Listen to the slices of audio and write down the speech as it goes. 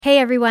Hey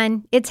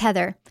everyone, it's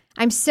Heather.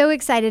 I'm so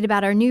excited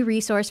about our new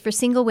resource for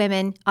single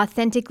women,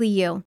 Authentically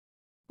You.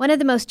 One of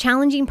the most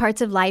challenging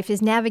parts of life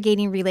is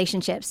navigating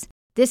relationships.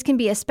 This can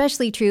be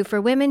especially true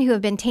for women who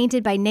have been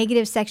tainted by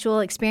negative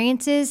sexual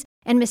experiences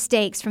and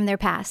mistakes from their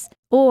past,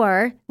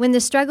 or when the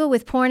struggle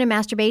with porn and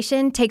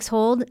masturbation takes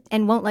hold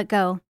and won't let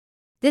go.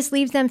 This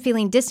leaves them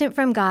feeling distant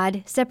from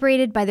God,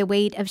 separated by the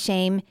weight of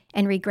shame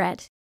and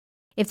regret.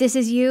 If this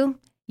is you,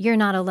 you're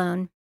not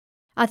alone.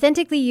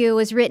 Authentically You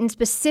was written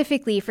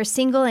specifically for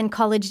single and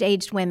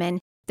college-aged women,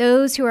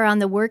 those who are on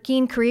the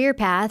working career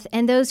path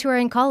and those who are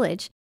in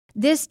college.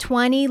 This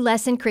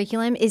 20-lesson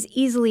curriculum is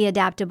easily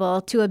adaptable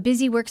to a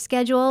busy work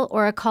schedule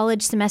or a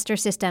college semester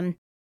system.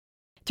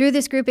 Through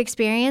this group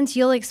experience,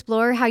 you'll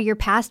explore how your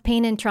past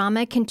pain and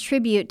trauma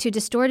contribute to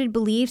distorted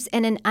beliefs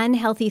and an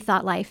unhealthy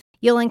thought life.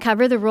 You'll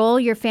uncover the role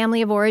your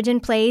family of origin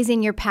plays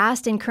in your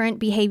past and current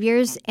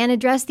behaviors and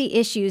address the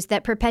issues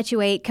that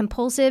perpetuate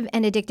compulsive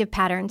and addictive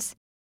patterns.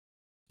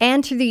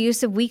 And through the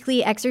use of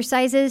weekly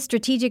exercises,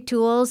 strategic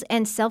tools,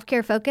 and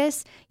self-care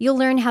focus, you'll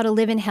learn how to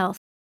live in health,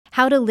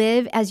 how to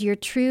live as your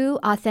true,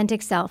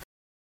 authentic self.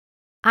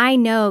 I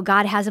know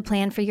God has a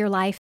plan for your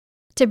life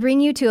to bring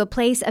you to a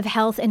place of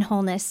health and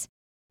wholeness.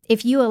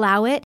 If you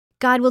allow it,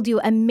 God will do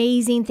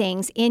amazing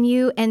things in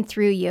you and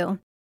through you.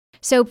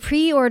 So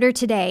pre-order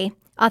today,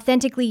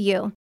 Authentically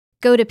You.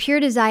 Go to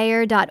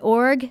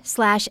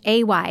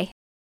puredesire.org/AY.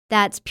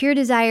 That's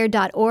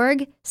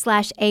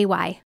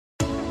puredesire.org/AY.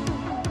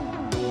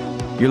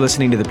 You're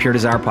listening to the Pure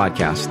Desire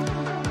Podcast,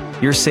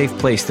 your safe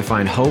place to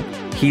find hope,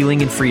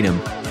 healing, and freedom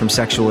from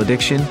sexual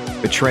addiction,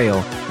 betrayal,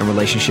 and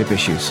relationship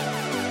issues.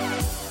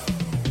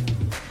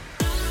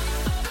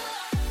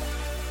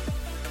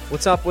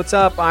 What's up? What's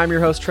up? I'm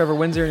your host, Trevor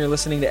Windsor, and you're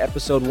listening to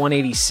episode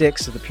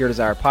 186 of the Pure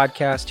Desire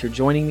Podcast. Here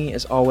joining me,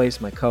 as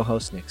always, my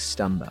co-host, Nick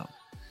Stumbo.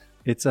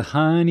 It's a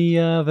honey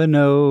of an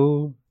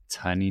O. It's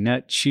Honey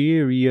Nut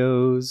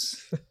Cheerios.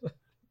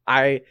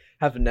 I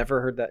have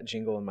never heard that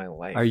jingle in my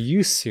life. Are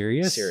you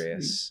serious?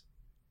 Serious.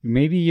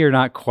 Maybe you're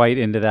not quite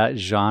into that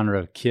genre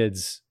of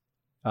kids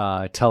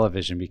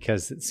television,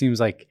 because it seems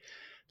like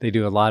they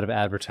do a lot of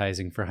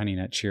advertising for Honey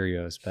Nut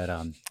Cheerios. But,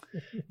 I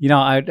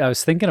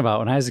was thinking about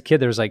when I was a kid,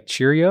 there was like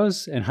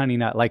Cheerios and Honey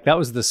Nut. Like that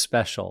was the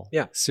special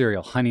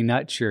cereal, Honey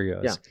Nut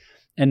Cheerios. Yeah.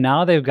 And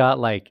now they've got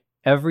like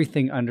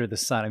everything under the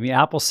sun. I mean,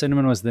 apple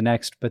cinnamon was the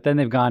next, but then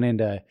they've gone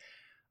into...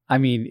 I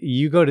mean,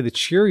 you go to the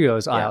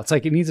Cheerios aisle. It's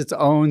like it needs its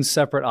own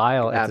separate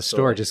aisle at the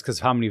store just because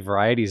of how many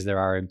varieties there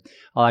are. And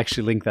I'll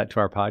actually link that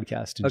to our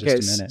podcast in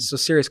just a minute. So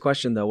serious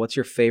question, though. What's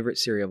your favorite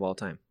cereal of all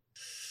time?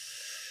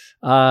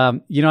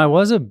 I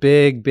was a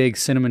big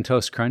Cinnamon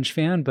Toast Crunch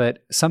fan, but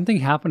something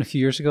happened a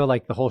few years ago,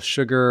 like the whole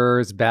sugar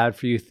is bad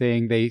for you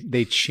thing.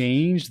 They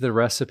changed the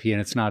recipe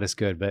and it's not as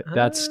good, but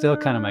that's still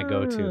kind of my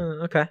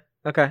go-to.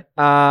 Okay.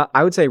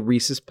 I would say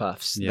Reese's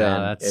Puffs. Yeah,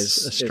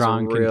 that's a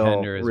strong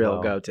contender as well.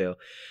 Real go-to.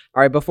 All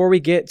right, before we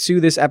get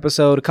to this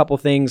episode, a couple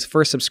things.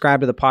 First,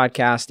 subscribe to the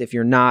podcast. If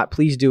you're not,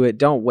 please do it.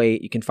 Don't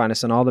wait. You can find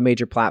us on all the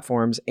major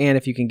platforms. And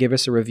if you can give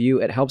us a review,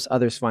 it helps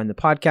others find the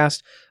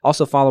podcast.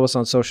 Also, follow us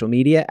on social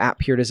media at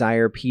Pure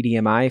Desire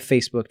PDMI,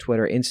 Facebook,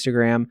 Twitter,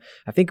 Instagram.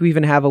 I think we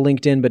even have a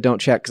LinkedIn, but don't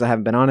check because I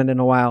haven't been on it in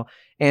a while.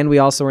 And we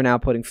also are now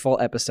putting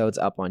full episodes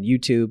up on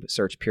YouTube.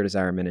 Search Pure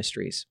Desire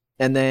Ministries.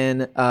 And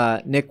then,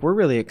 Nick, we're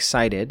really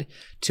excited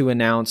to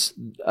announce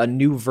a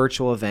new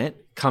virtual event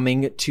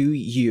coming to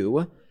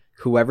you,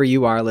 whoever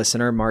you are,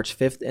 listener, March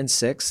 5th and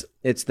 6th.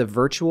 It's the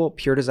Virtual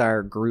Pure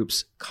Desire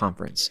Groups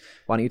Conference.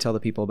 Why don't you tell the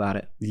people about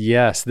it?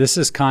 Yes, this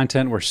is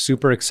content we're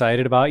super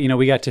excited about.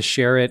 We got to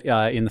share it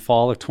in the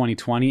fall of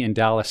 2020 in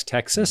Dallas,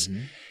 Texas.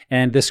 Mm-hmm.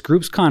 And this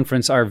groups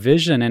conference, our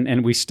vision,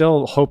 and we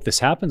still hope this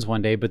happens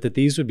one day, but that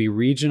these would be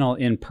regional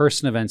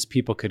in-person events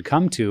people could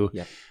come to.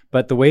 Yep.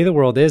 But the way the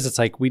world is, it's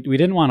like we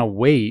didn't want to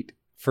wait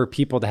for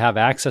people to have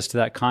access to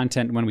that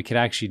content when we could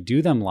actually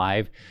do them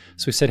live.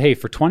 So we said, hey,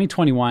 for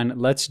 2021,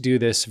 let's do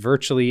this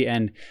virtually.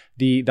 And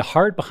the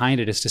heart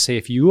behind it is to say,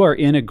 if you are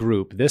in a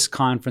group, this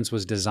conference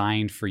was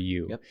designed for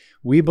you. Yep.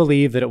 We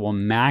believe that it will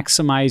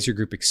maximize your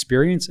group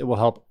experience. It will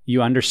help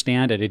you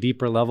understand at a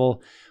deeper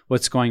level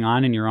what's going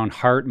on in your own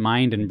heart,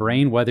 mind, and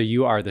brain, whether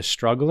you are the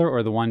struggler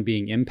or the one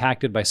being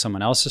impacted by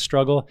someone else's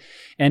struggle.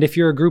 And if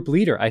you're a group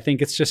leader, I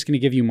think it's just going to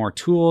give you more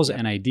tools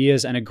and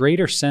ideas and a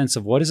greater sense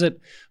of what does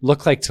it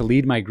look like to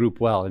lead my group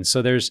well. And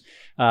so there's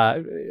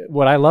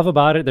what I love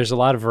about it, there's a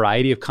lot of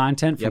variety of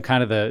content from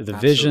kind of the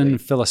vision,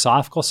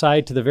 philosophical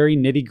side to the very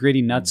nitty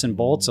gritty nuts and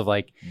bolts of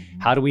like,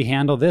 how do we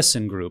handle this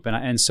in group?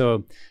 And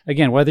so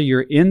again, whether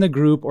you're in the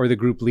group or the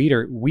group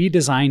leader, we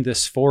designed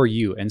this for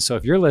you. And so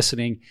if you're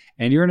listening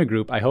and you're in a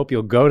group, I hope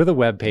you'll go to the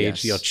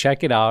webpage, you'll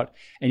check it out,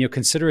 and you'll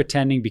consider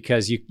attending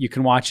because you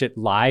can watch it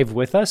live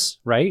with us,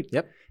 right?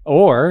 Yep.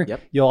 Or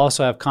you'll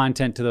also have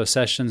content to those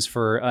sessions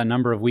for a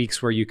number of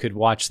weeks where you could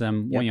watch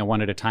them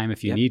one at a time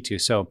if you need to.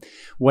 So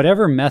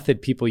whatever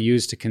method people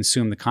use to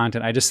consume the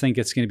content, I just think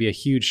it's going to be a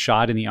huge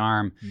shot in the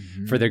arm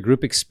for their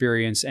group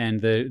experience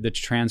and the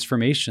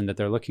transformation that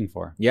they're looking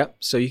for. Yep.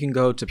 So you can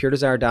go to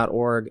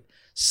puredesire.org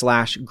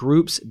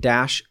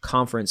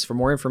groups-conference for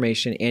more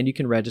information, and you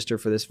can register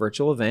for this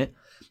virtual event.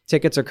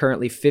 Tickets are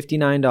currently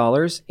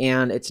 $59,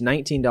 and it's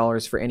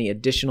 $19 for any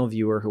additional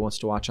viewer who wants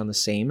to watch on the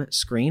same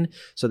screen.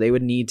 So they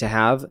would need to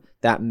have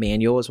that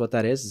manual, is what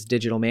that is. It's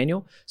digital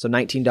manual. So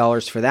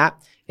 $19 for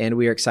that. And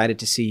we are excited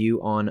to see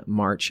you on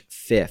March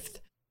 5th.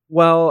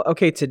 Well,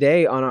 okay,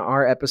 today on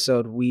our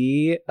episode,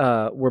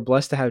 we're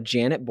blessed to have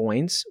Janet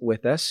Boynes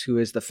with us, who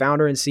is the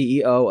founder and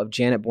CEO of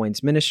Janet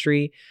Boynes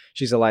Ministry.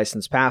 She's a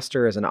licensed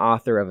pastor, is an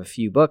author of a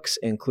few books,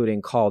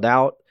 including Called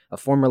Out, A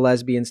Former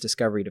Lesbian's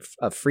Discovery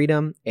of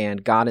Freedom,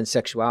 and God and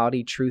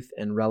Sexuality, Truth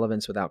and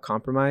Relevance Without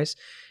Compromise.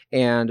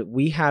 And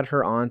we had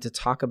her on to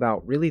talk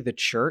about really the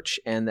church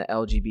and the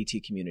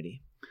LGBT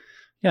community.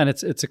 Yeah, and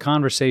it's a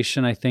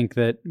conversation I think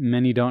that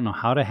many don't know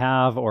how to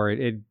have, or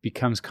it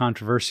becomes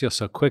controversial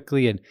so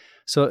quickly. And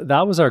so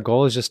that was our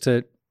goal, is just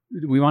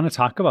we want to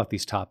talk about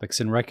these topics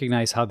and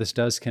recognize how this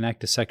does connect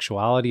to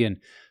sexuality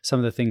and some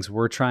of the things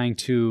we're trying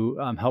to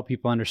help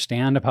people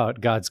understand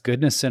about God's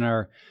goodness in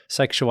our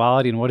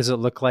sexuality, and what does it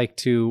look like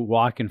to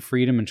walk in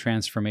freedom and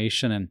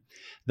transformation. And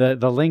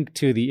the link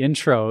to the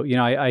intro,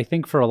 I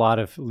think for a lot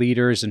of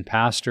leaders and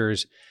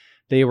pastors,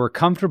 they were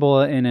comfortable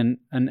in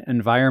an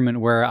environment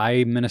where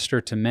I minister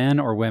to men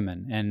or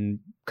women and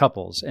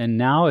couples. And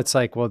now it's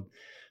like, well,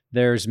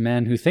 there's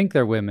men who think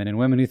they're women and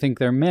women who think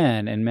they're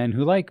men and men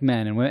who like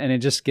men. And it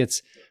just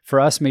gets, for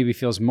us, maybe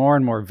feels more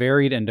and more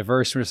varied and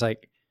diverse. We're just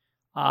like,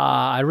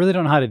 I really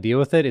don't know how to deal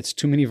with it. It's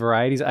too many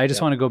varieties. I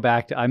just want to go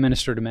back to, I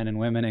minister to men and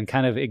women, and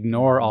kind of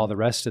ignore all the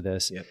rest of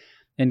this. Yep.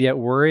 And yet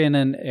we're in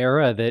an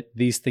era that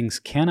these things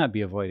cannot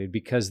be avoided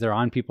because they're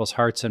on people's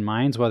hearts and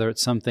minds, whether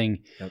it's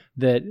something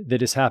that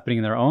is happening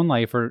in their own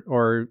life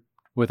or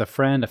with a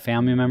friend, a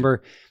family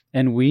member.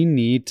 And we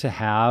need to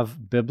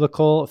have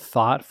biblical,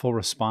 thoughtful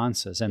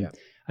responses. And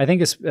I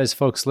think as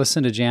folks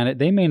listen to Janet,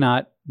 they may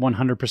not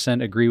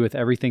 100% agree with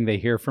everything they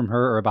hear from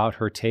her or about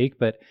her take,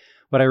 but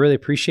what I really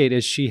appreciate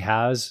is she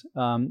has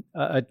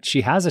a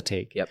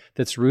take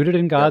that's rooted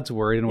in God's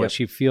word, and what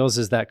she feels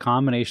is that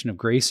combination of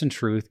grace and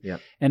truth.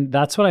 And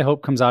that's what I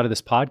hope comes out of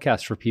this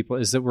podcast for people,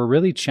 is that we're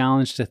really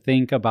challenged to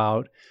think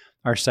about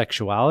our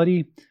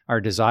sexuality,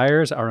 our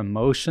desires, our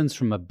emotions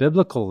from a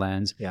biblical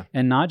lens,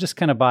 and not just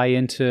kind of buy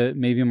into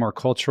maybe more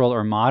cultural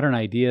or modern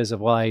ideas of,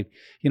 well, I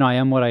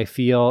am what I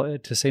feel,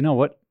 to say, no,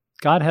 what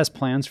God has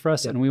plans for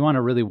us, and we want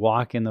to really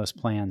walk in those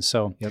plans.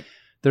 So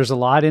there's a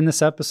lot in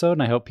this episode,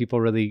 and I hope people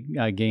really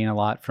gain a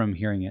lot from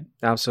hearing it.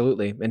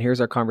 Absolutely. And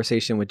here's our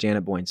conversation with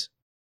Janet Boynes.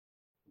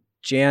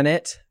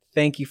 Janet,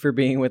 thank you for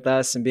being with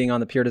us and being on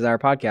the Pure Desire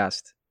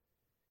podcast.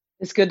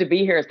 It's good to be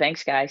here.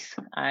 Thanks, guys.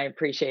 I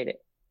appreciate it.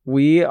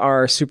 We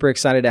are super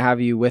excited to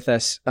have you with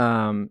us.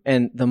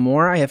 And the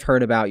more I have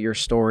heard about your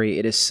story,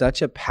 it is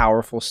such a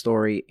powerful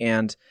story.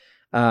 And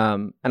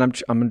I'm going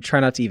to try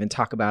not to even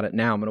talk about it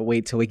now. I'm going to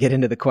wait till we get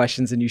into the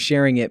questions and you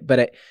sharing it.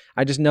 But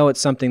I just know it's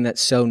something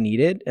that's so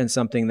needed and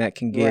something that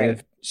can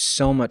give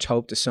so much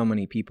hope to so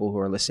many people who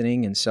are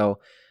listening. And so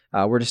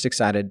we're just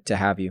excited to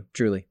have you,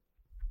 truly.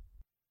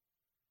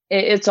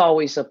 It's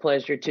always a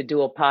pleasure to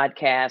do a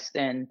podcast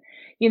and,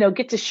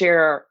 get to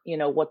share,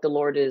 what the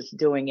Lord is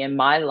doing in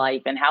my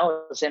life and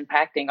how it's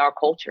impacting our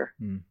culture.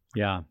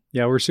 Yeah.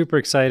 We're super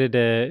excited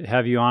to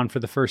have you on for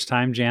the first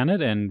time,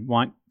 Janet, and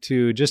want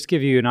to just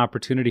give you an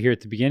opportunity here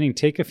at the beginning.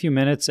 Take a few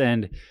minutes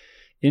and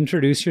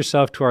introduce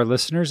yourself to our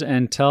listeners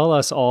and tell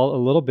us all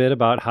a little bit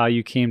about how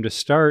you came to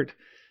start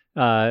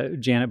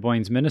Janet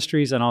Boynes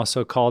Ministries and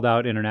also Called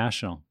Out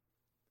International.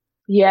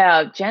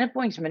 Yeah, Janet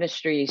Boynes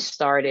Ministries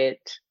started,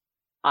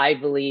 I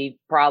believe,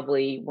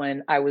 probably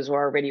when I was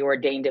already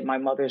ordained in my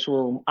mother's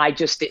womb. I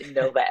just didn't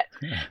know that.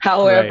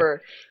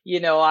 However,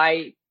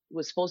 I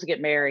was supposed to get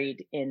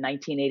married in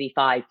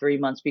 1985, 3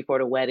 months before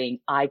the wedding.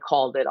 I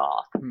called it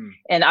off.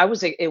 And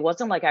it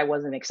wasn't like I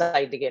wasn't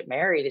excited to get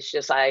married. It's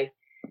just, I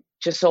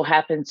just so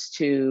happens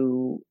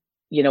to,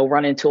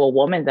 run into a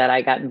woman that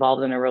I got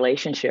involved in a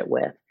relationship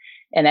with.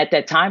 And at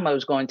that time I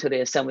was going to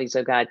the Assemblies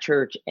of God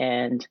Church,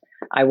 and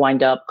I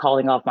wind up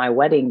calling off my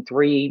wedding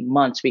 3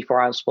 months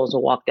before I was supposed to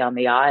walk down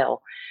the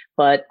aisle.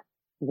 But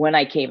when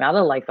I came out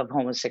of the life of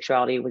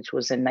homosexuality, which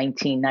was in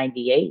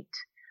 1998,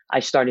 I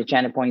started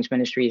Janet Boynes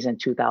Ministries in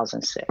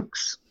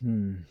 2006.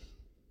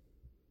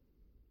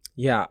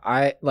 Yeah,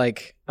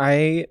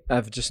 I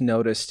have just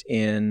noticed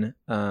in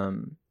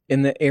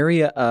the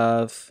area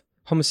of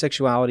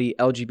homosexuality,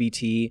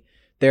 LGBT,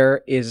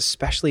 there is,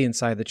 especially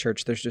inside the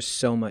church, there's just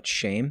so much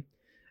shame.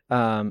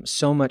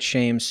 So much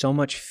shame, so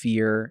much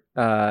fear.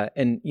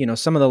 And,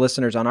 some of the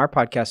listeners on our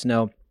podcast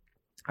know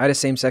I had a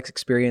same-sex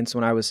experience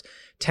when I was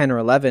 10 or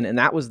 11, and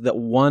that was the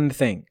one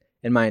thing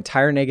in my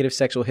entire negative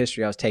sexual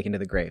history I was taken to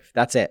the grave.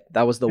 That's it.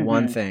 That was the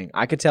one thing.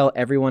 I could tell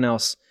everyone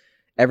else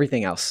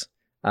everything else,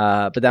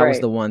 but that was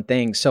the one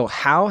thing. So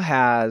how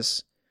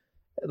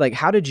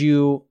did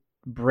you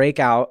break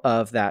out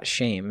of that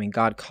shame? I mean,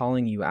 God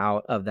calling you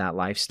out of that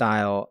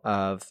lifestyle,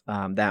 of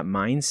that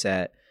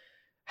mindset.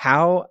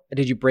 How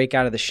did you break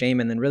out of the shame?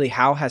 And then really,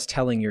 how has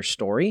telling your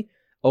story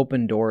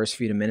opened doors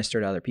for you to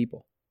minister to other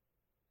people?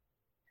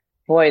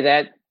 Boy,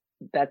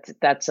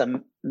 that's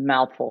a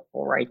mouthful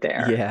right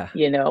there.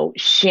 Yeah.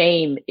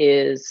 Shame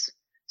is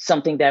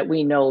something that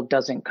we know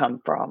doesn't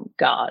come from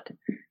God.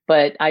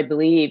 But I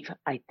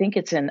think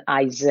it's in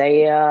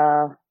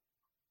Isaiah,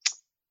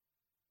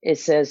 it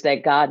says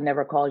that God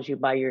never calls you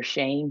by your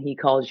shame. He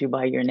calls you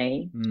by your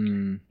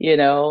name,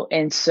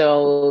 and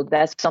so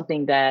that's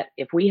something that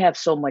if we have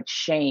so much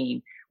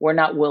shame, we're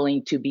not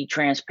willing to be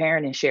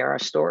transparent and share our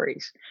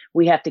stories.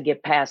 We have to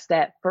get past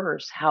that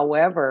first.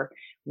 However,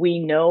 we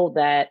know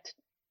that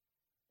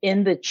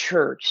in the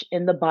church,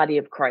 in the body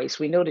of Christ,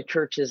 we know the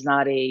church is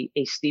not a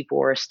steeple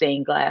or a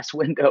stained glass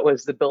window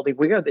as the building.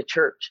 We are the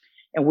church,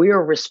 and we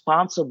are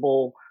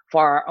responsible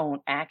for our own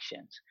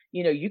actions.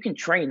 You can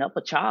train up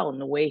a child in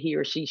the way he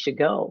or she should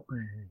go,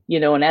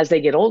 and as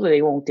they get older,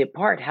 they won't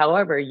depart.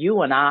 However,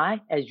 you and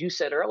I, as you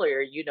said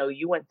earlier,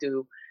 you went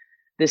through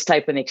this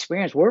type of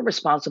experience. We're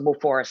responsible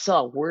for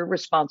ourselves. We're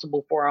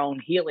responsible for our own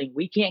healing.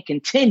 We can't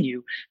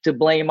continue to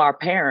blame our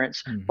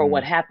parents for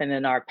what happened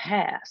in our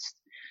past.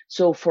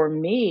 So for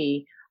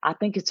me, I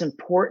think it's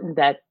important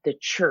that the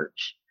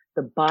church,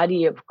 the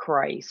body of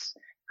Christ,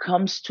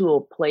 comes to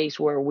a place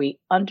where we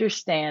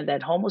understand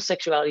that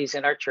homosexuality is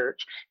in our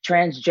church.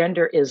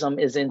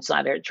 Transgenderism is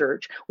inside our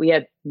church. We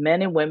have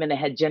men and women that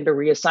had gender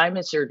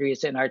reassignment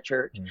surgeries in our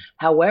church.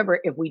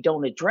 However, if we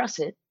don't address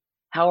it,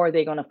 how are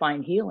they going to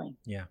find healing?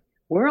 Yeah.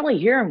 We're only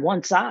hearing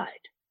one side.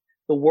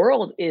 The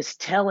world is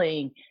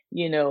telling,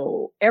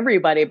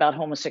 everybody about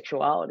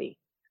homosexuality.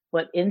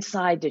 But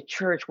inside the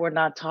church, we're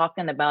not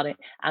talking about it.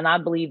 And I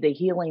believe the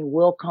healing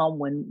will come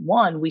when,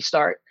 one, we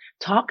start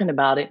talking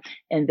about it.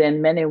 And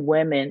then men and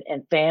women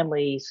and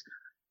families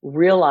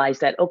realize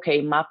that,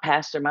 okay, my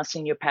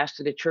senior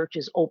pastor, the church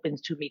is open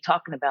to me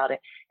talking about it.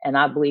 And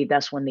I believe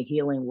that's when the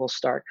healing will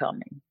start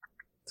coming.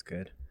 That's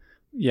good.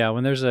 Yeah,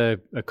 when there's a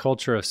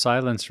culture of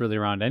silence really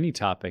around any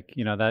topic,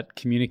 that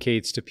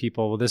communicates to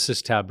people, well, this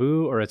is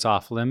taboo or it's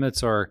off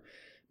limits, or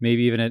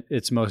maybe even at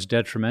its most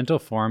detrimental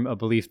form, a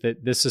belief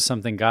that this is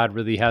something God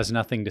really has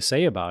nothing to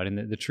say about.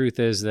 And the truth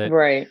is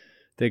that,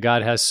 that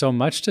God has so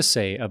much to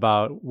say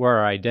about where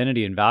our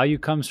identity and value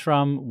comes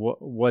from,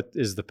 what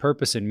is the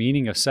purpose and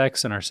meaning of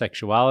sex and our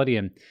sexuality.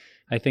 And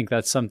I think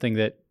that's something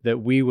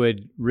that we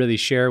would really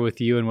share with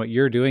you. And what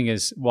you're doing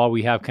is, while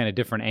we have kind of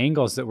different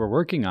angles that we're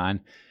working on,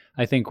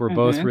 I think we're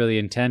both really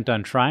intent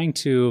on trying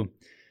to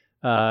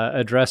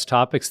address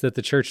topics that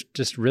the church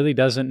just really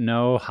doesn't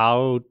know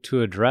how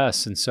to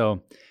address. And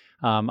so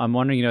I'm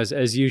wondering,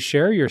 as you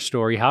share your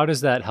story, how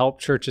does that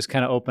help churches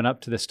kind of open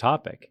up to this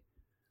topic?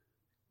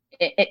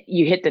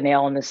 You hit the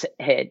nail on the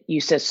head.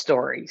 You said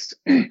stories.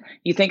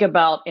 You think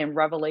about in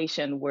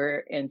Revelation, where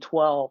in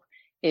 12,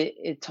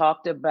 it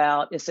talked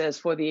about, it says,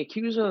 for the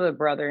accuser of the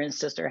brother and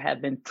sister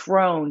have been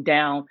thrown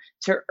down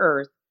to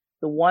earth,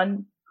 the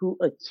one who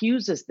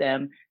accuses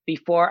them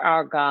before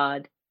our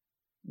God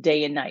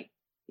day and night.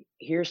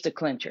 Here's the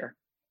clincher.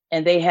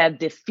 And they have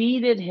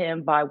defeated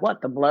him by what?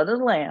 The blood of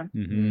the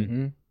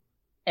Lamb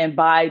and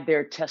by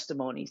their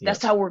testimonies. Yep.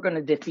 That's how we're going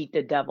to defeat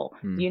the devil.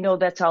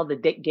 That's how the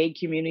gay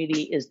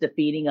community is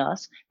defeating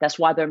us. That's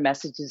why their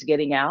message is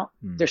getting out.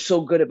 They're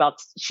so good about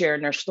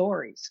sharing their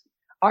stories.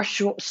 Our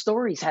short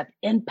stories have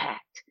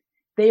impact.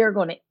 They are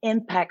going to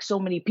impact so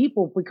many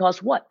people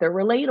because what? They're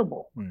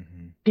relatable.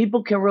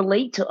 People can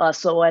relate to us.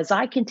 So as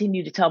I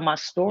continue to tell my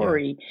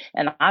story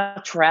and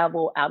I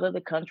travel out of the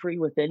country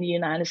within the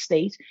United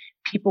States,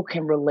 people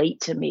can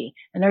relate to me.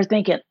 And they're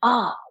thinking,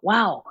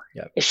 wow,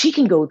 if she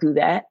can go through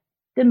that,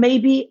 then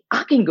maybe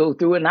I can go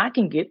through it and I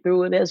can get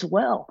through it as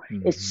well.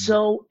 It's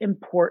so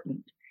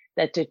important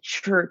that the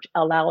church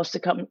allow us to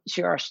come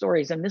share our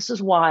stories. And this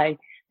is why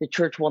the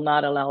church will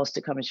not allow us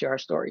to come and share our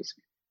stories,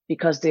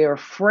 because they're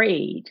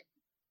afraid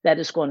that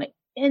it's going to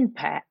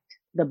impact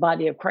the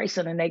body of Christ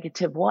in a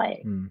negative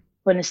way.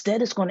 But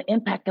instead, it's going to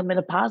impact them in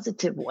a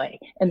positive way.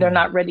 And they're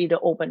not ready to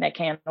open that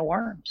can of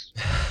worms.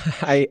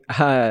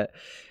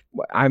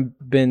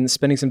 I've been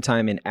spending some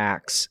time in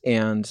Acts,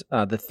 and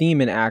the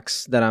theme in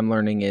Acts that I'm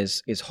learning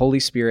is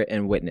Holy Spirit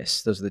and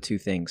witness. Those are the two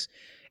things.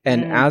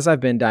 And as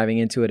I've been diving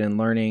into it and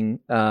learning,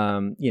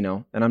 and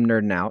I'm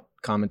nerding out,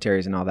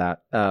 commentaries and all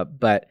that,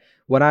 but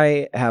what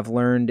I have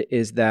learned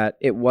is that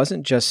it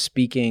wasn't just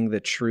speaking the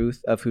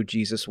truth of who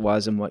Jesus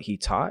was and what he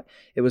taught.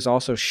 It was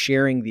also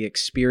sharing the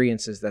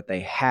experiences that they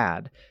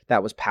had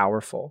that was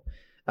powerful.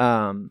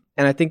 And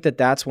I think that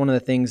that's one of the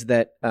things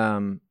that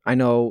I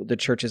know the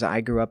churches I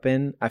grew up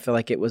in, I feel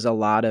like it was a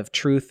lot of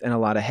truth and a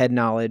lot of head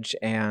knowledge,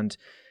 and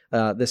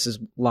this is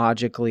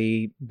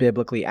logically,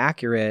 biblically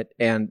accurate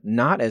and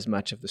not as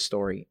much of the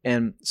story.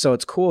 And so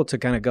it's cool to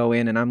kind of go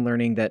in, and I'm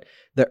learning that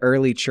the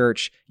early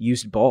church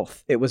used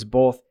both. It was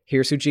both,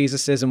 here's who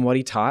Jesus is and what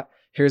he taught.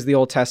 Here's the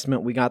Old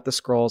Testament. We got the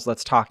scrolls.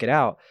 Let's talk it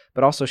out.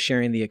 But also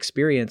sharing the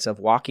experience of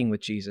walking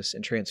with Jesus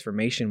and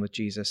transformation with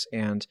Jesus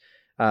and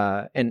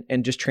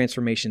just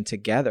transformation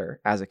together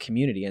as a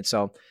community. And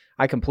so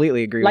I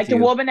completely agree with you. Like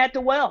the woman at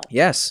the well.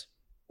 Yes.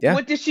 Yeah.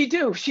 What did she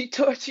do? She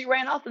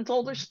ran off and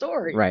told her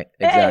story. Right.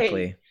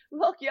 Exactly. Hey,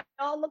 look,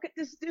 y'all, look at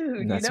this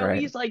dude. That's right.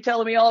 He's like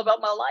telling me all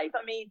about my life.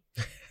 I mean,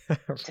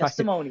 Right.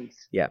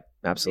 Testimonies. Yeah,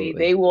 absolutely.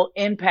 They will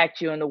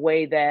impact you in a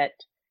way that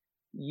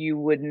you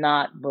would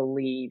not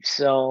believe.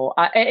 So,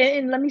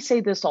 and let me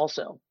say this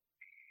also.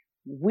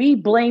 We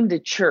blame the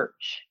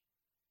church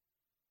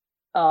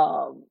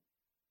as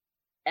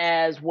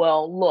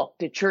well. Look,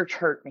 the church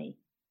hurt me.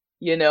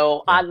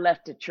 I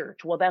left the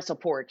church. Well, that's a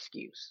poor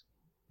excuse.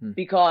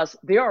 Because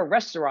there are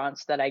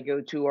restaurants that I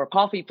go to, or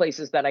coffee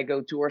places that I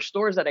go to, or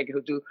stores that I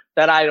go to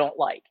that I don't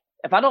like.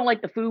 If I don't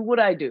like the food, what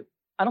do?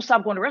 I don't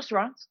stop going to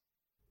restaurants.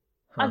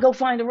 I go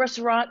find a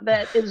restaurant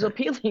that is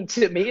appealing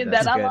to me and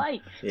that I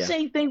like. Yeah.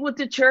 Same thing with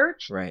the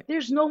church. Right.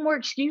 There's no more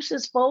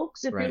excuses,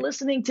 folks. If you're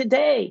listening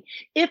today,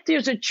 if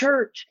there's a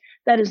church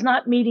that is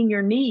not meeting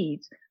your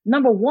needs,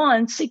 number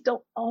one, seek the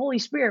Holy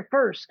Spirit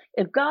first.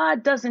 If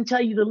God doesn't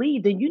tell you to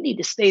leave, then you need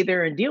to stay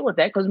there and deal with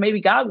that, because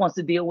maybe God wants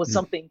to deal with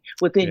something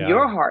within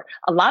your heart.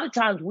 A lot of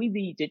times we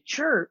leave the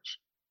church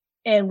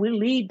and we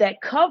leave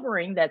that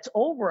covering that's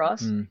over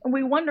us and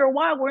we wonder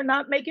why we're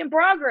not making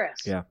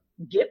progress. Yeah.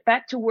 Get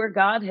back to where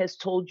God has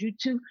told you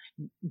to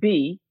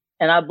be.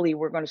 And I believe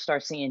we're going to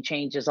start seeing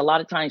changes. A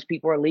lot of times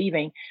people are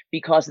leaving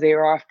because they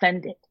are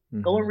offended.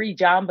 Go and read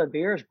John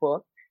Bevere's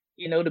book,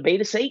 The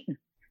Bait of Satan,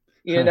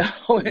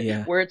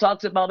 where it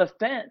talks about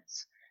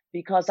offense,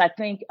 because I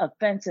think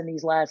offense in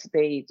these last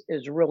days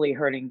is really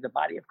hurting the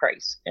body of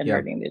Christ and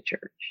hurting the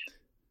church.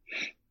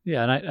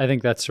 Yeah, and I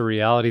think that's a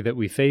reality that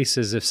we face,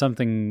 is if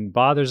something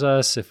bothers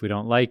us, if we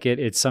don't like it,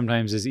 it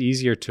sometimes is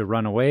easier to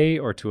run away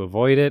or to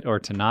avoid it or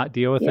to not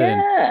deal with it.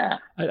 And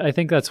I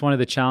think that's one of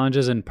the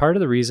challenges, and part of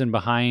the reason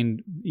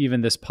behind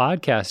even this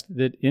podcast,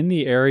 that in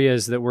the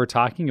areas that we're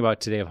talking about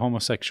today of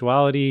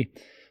homosexuality,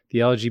 the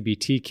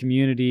LGBT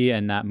community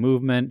and that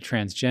movement,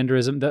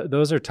 transgenderism,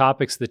 those are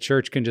topics the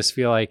church can just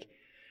feel like,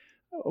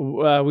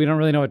 we don't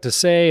really know what to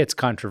say. It's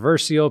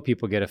controversial.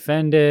 People get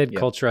offended.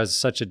 Culture has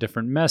such a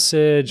different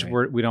message.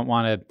 We don't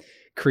want to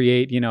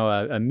create,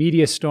 a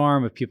media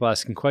storm of people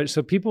asking questions.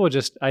 So people will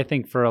just, I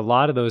think, for a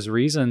lot of those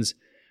reasons,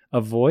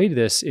 avoid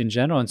this in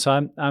general. And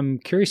so I'm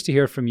curious to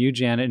hear from you,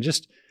 Janet, and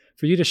just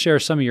for you to share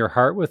some of your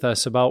heart with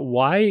us about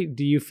why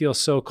do you feel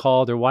so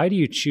called, or why do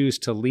you choose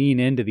to lean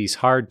into these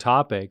hard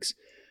topics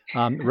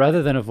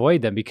rather than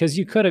avoid them? Because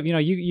you could have,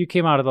 you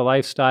came out of the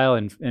lifestyle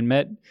and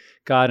met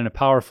God in a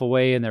powerful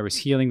way, and there was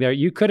healing there.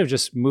 You could have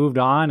just moved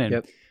on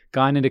and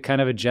gone into kind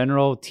of a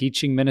general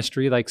teaching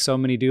ministry like so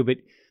many do. But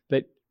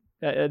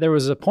there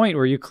was a point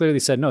where you clearly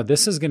said, no,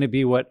 this is going to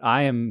be what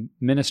I am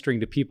ministering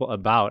to people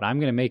about. I'm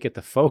going to make it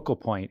the focal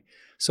point.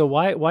 So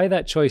why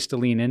that choice to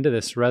lean into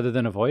this rather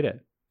than avoid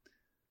it?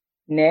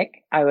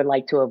 Nick, I would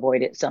like to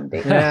avoid it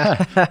someday.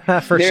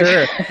 For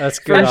sure. That's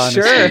good. For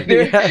sure.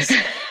 Yes.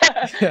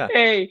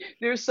 Hey,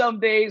 there's some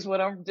days when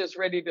I'm just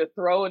ready to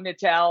throw in the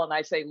towel and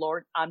I say,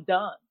 Lord, I'm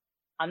done.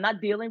 I'm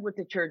not dealing with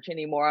the church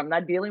anymore. I'm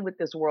not dealing with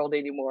this world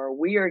anymore.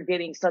 We are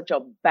getting such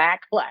a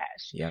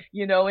backlash. Yep.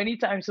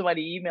 Anytime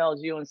somebody emails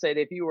you and said,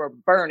 if you were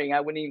burning, I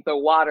wouldn't even throw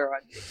water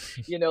on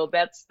you.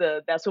 That's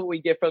what we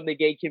get from the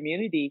gay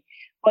community.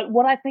 But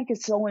what I think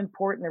is so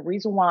important, the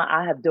reason why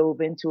I have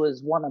dove into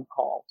is, one, I'm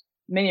called.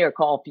 Many are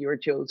called, few are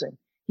chosen.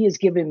 He has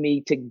given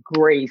me the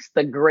grace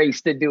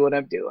to do what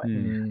I'm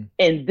doing.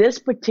 In this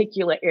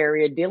particular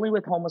area, dealing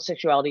with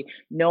homosexuality,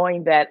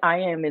 knowing that I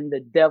am in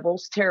the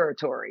devil's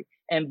territory.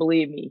 And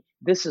believe me,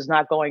 this is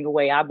not going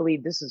away. I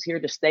believe this is here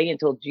to stay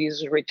until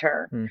Jesus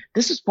returns.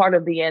 This is part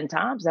of the end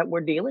times that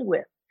we're dealing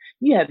with.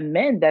 You have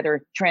men that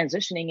are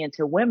transitioning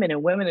into women,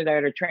 and women that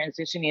are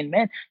transitioning into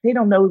men. They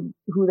don't know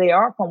who they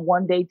are from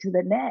one day to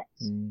the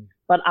next.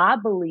 But I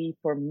believe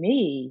for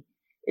me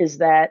is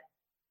that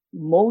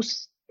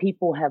most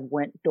people have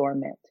went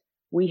dormant.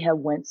 We have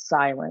went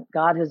silent.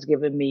 God has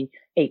given me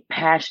a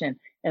passion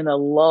and a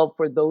love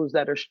for those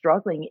that are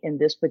struggling in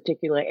this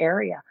particular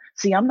area.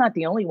 See, I'm not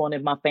the only one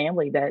in my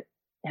family that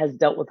has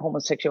dealt with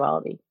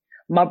homosexuality.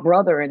 My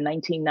brother in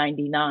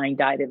 1999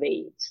 died of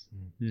AIDS,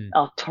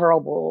 a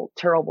terrible,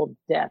 terrible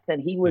death.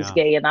 And he was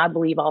gay. And I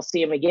believe I'll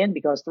see him again,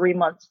 because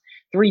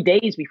 3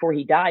 days before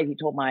he died, he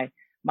told my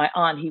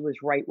aunt he was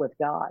right with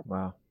God.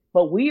 Wow.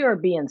 But we are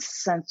being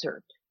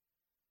censored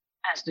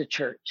as the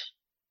church.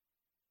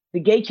 The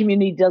gay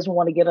community doesn't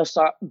want to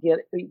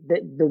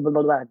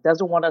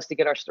doesn't want us to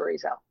get our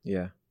stories out.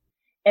 Yeah.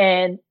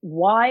 And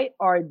why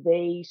are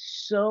they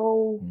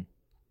so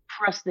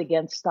pressed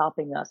against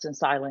stopping us and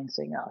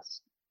silencing us?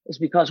 It's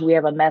because we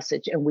have a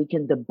message and we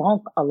can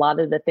debunk a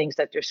lot of the things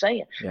that they're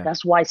saying. Yeah.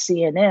 That's why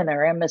CNN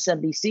or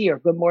MSNBC or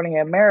Good Morning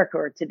America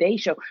or Today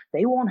Show,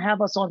 they won't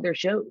have us on their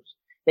shows.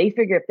 They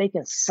figure if they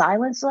can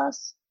silence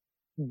us,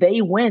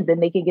 they win, then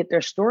they can get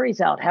their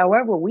stories out.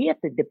 However, we have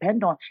to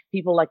depend on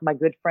people like my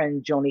good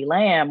friend Joni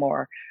Lamb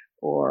or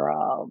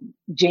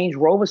James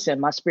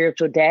Robison, my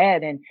spiritual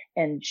dad,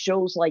 and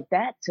shows like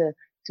that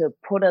to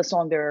put us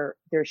on their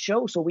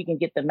show so we can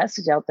get the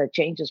message out that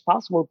change is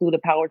possible through the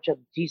power of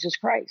Jesus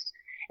Christ.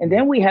 And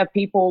then we have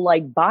people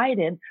like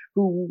Biden,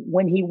 who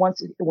when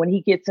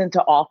he gets into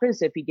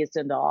office, if he gets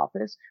into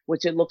office,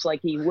 which it looks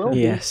like he will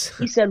be,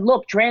 he said,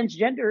 look,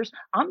 transgenders,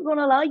 I'm going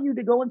to allow you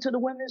to go into the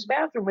women's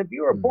bathroom. If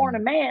you were born a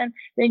man,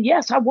 then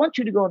yes, I want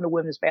you to go into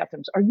women's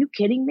bathrooms. Are you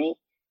kidding me?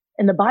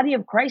 and the body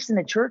of Christ and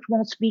the church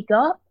won't speak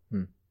up.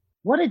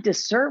 What a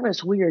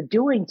disservice we are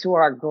doing to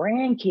our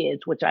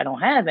grandkids, which I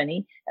don't have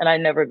any, and I've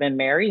never been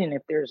married. And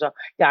if there's a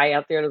guy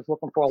out there that's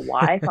looking for a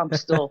wife, I'm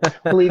still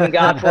believing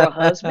God for a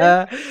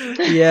husband.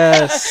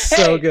 Yes,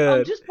 so good.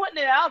 I'm just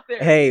putting it out there.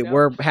 Hey,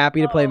 we're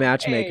happy to play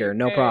matchmaker.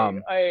 No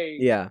problem.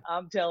 Yeah.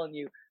 I'm telling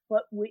you.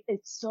 But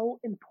it's so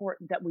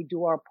important that we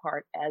do our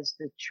part as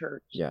the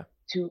church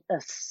to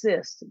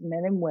assist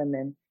men and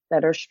women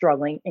that are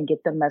struggling and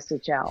get the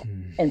message out.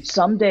 And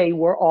someday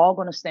we're all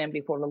going to stand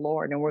before the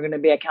Lord and we're going to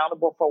be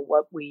accountable for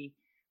what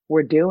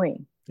we're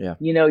doing. Yeah.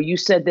 You know, you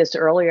said this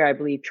earlier, I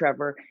believe,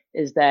 Trevor,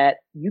 is that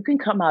you can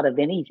come out of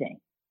anything,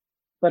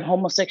 but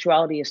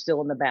homosexuality is still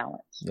in the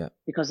balance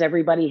because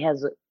everybody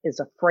is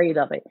afraid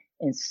of it.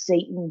 And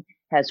Satan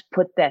has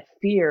put that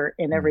fear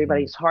in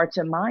everybody's hearts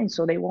and minds,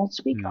 so they won't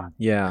speak on it.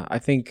 Yeah. I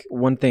think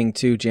one thing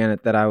too,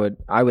 Janet, that I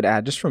would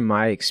add just from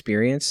my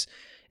experience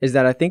is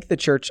that I think the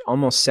church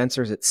almost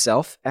censors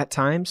itself at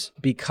times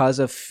because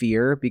of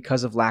fear,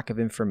 because of lack of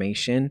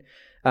information.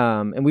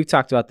 And we've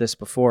talked about this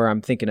before. I'm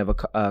thinking of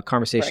a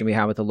conversation we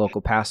had with the local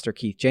pastor,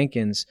 Keith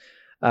Jenkins,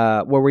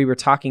 where we were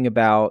talking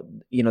about,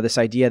 this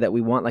idea that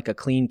we want like a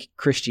clean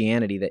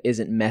Christianity that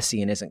isn't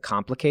messy and isn't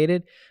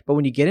complicated. But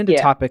when you get into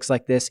topics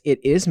like this, it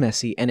is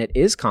messy and it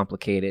is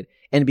complicated.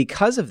 And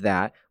because of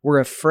that, we're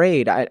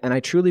afraid, and I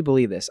truly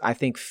believe this, I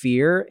think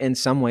fear in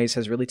some ways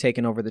has really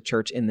taken over the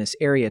church in this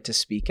area to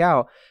speak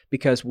out,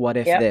 because what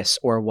if this,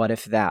 or what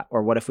if that,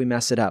 or what if we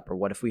mess it up, or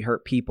what if we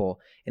hurt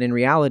people? And in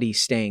reality,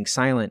 staying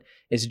silent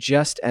is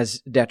just as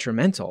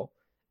detrimental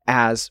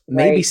as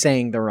maybe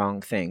saying the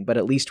wrong thing, but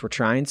at least we're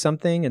trying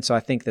something. And so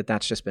I think that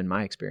that's just been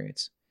my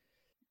experience.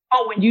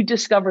 Oh, when you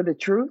discover the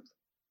truth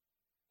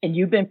and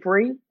you've been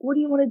free, what do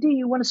you want to do?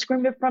 You want to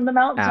scream it from the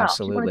mountaintops.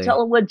 Absolutely. You want to tell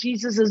them what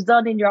Jesus has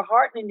done in your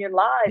heart and in your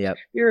life. Yep.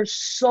 There's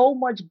so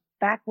much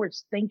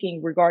backwards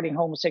thinking regarding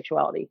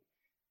homosexuality.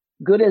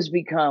 Good has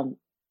become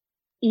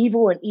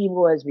evil and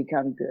evil has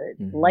become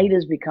good. Light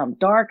has become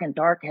dark and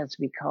dark has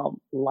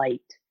become light.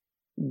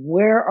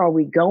 Where are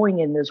we going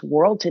in this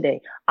world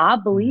today? I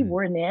believe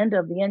we're in the end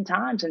of the end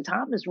times and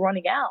time is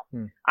running out.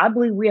 I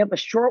believe we have a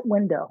short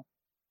window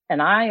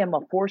and I am a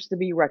force to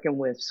be reckoned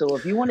with. So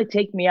if you want to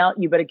take me out,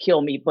 you better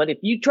kill me. But if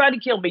you try to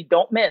kill me,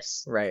 don't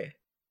miss. Right.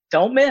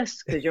 Don't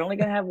miss, because you're only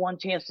going to have one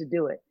chance to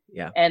do it.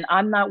 Yeah. And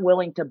I'm not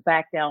willing to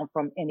back down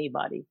from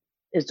anybody.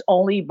 It's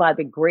only by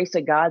the grace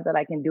of God that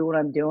I can do what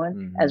I'm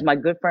doing. As my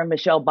good friend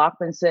Michelle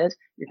Bachman says,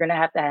 you're going to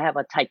have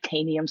a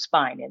titanium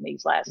spine in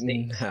these last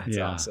days. That's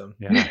awesome.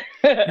 Yeah.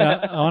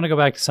 I want to go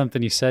back to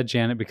something you said,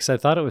 Janet, because I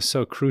thought it was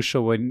so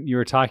crucial when you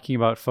were talking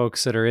about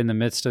folks that are in the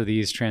midst of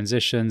these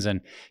transitions,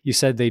 and you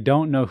said they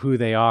don't know who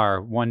they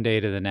are one day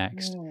to the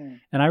next.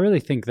 And I really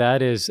think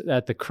that is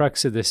at the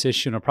crux of this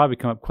issue, and it'll probably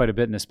come up quite a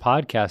bit in this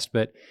podcast,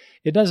 but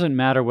it doesn't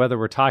matter whether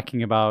we're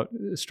talking about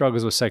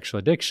struggles with sexual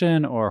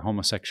addiction or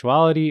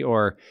homosexuality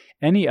or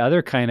any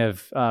other kind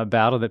of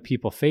battle that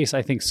people face.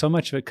 I think so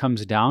much of it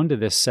comes down to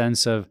this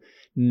sense of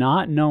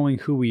not knowing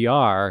who we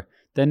are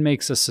then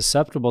makes us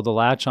susceptible to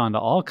latch on to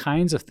all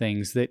kinds of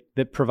things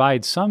that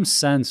provide some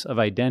sense of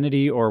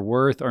identity or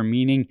worth or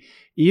meaning,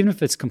 even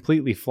if it's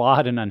completely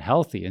flawed and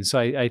unhealthy. And so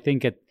I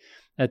think at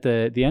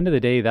the end of the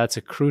day, that's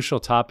a crucial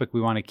topic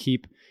we want to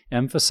keep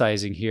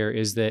emphasizing here,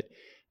 is that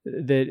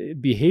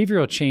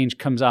behavioral change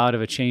comes out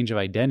of a change of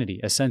identity,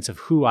 a sense of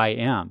who I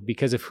am.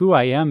 Because if who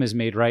I am is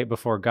made right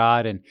before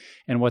God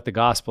and what the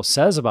gospel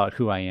says about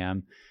who I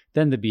am,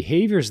 then the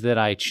behaviors that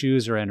I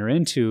choose or enter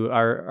into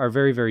are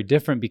very, very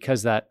different,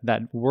 because that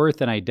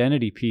worth and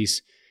identity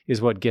piece is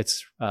what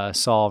gets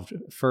solved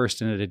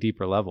first and at a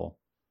deeper level.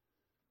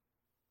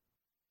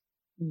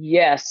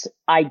 Yes,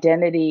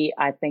 identity,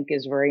 I think,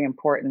 is very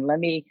important.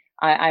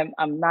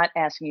 I'm not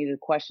asking you the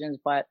questions,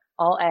 but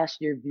I'll ask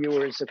your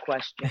viewers a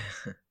question.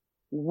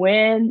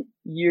 When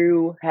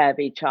you have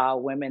a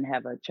child, women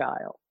have a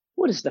child,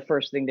 what is the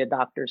first thing the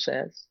doctor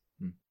says?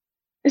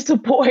 It's a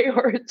boy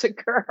or it's a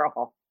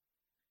girl.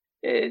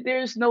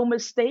 There's no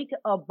mistake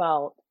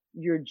about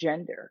your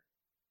gender.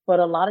 But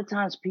a lot of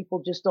times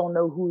people just don't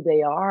know who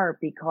they are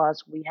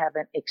because we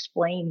haven't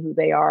explained who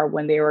they are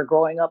when they were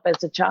growing up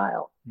as a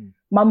child.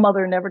 My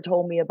mother never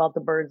told me about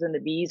the birds and the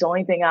bees. The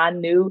only thing I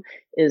knew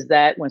is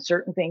that when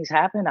certain things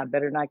happen, I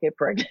better not get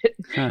pregnant,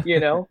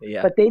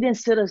 But they didn't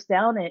sit us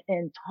down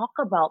and talk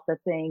about the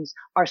things,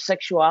 our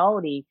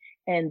sexuality,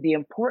 and the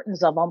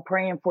importance of I'm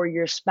praying for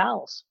your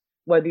spouse.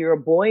 Whether you're a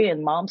boy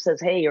and mom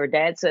says, hey, or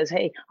dad says,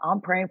 hey,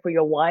 I'm praying for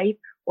your wife,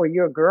 or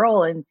you're a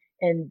girl and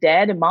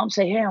dad and mom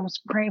say, hey, I'm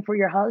praying for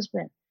your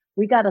husband.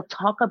 We got to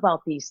talk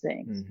about these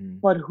things.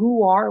 But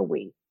who are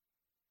we?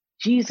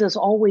 Jesus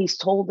always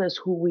told us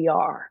who we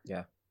are.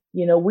 Yeah.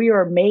 We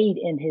are made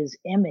in his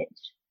image,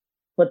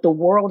 but the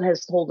world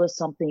has told us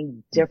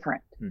something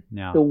different.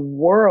 Yeah. The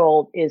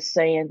world is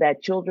saying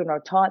that children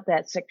are taught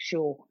that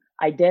sexual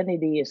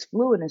identity is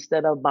fluid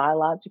instead of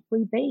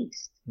biologically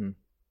based.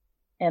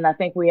 And I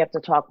think we have to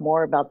talk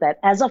more about that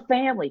as a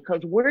family,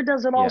 because where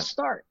does it all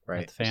start?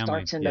 Right. Family. It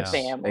starts in the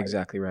family.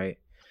 Exactly right.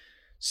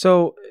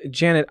 So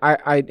Janet,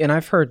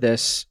 I've heard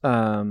this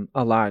a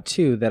lot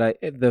too,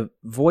 that the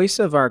voice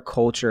of our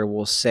culture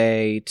will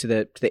say to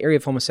the area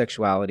of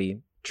homosexuality,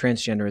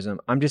 transgenderism,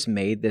 I'm just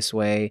made this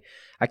way.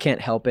 I can't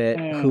help it,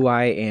 who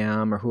I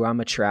am or who I'm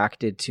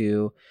attracted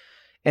to.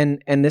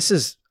 And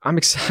I'm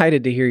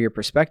excited to hear your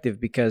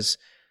perspective because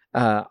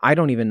I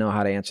don't even know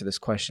how to answer this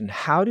question.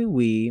 How do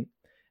we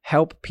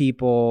help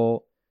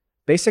people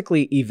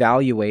basically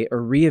evaluate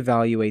or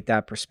reevaluate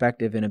that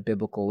perspective in a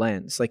biblical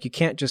lens? Like, you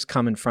can't just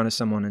come in front of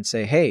someone and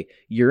say, hey,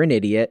 you're an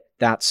idiot,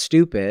 that's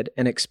stupid,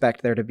 and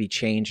expect there to be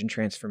change and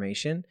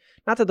transformation.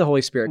 Not that the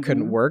Holy Spirit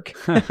couldn't work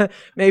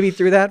maybe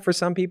through that for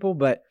some people,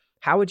 but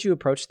how would you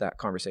approach that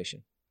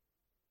conversation?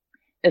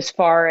 As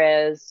far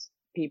as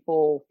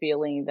people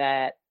feeling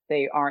that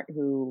they aren't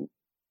who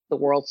the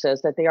world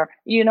says that they are,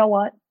 you know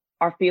what?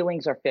 Our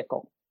feelings are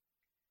fickle.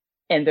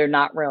 And they're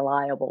not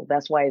reliable.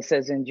 That's why it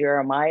says in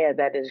Jeremiah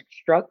that it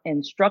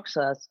instructs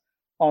us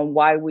on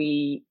why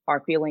our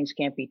feelings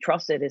can't be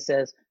trusted. It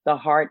says the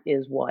heart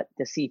is what?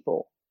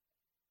 Deceitful.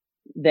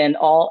 Then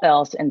all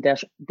else and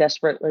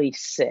desperately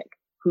sick.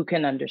 Who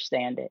can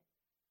understand it?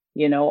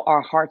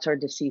 Our hearts are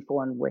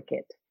deceitful and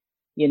wicked.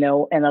 And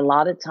a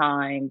lot of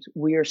times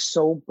we are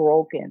so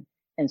broken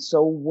and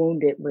so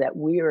wounded that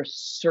we are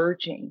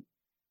searching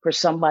for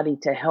somebody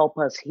to help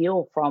us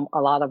heal from a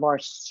lot of our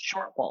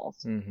shortfalls.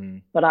 Mm-hmm.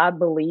 But I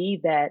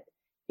believe that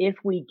if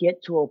we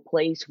get to a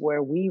place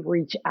where we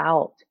reach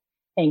out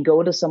and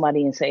go to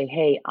somebody and say,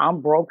 hey,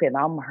 I'm broken,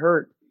 I'm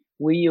hurt,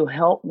 will you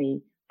help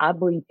me? I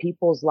believe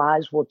people's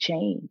lives will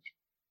change.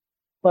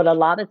 But a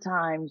lot of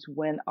times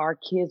when our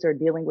kids are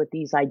dealing with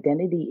these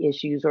identity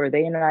issues, or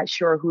they're not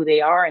sure who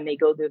they are and they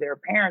go to their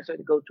parents or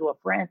they go to a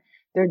friend,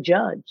 they're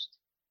judged.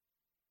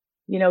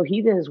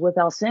 He that is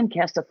without sin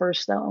cast the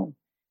first stone.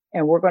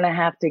 And we're going to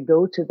have to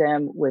go to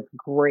them with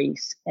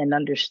grace and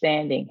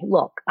understanding.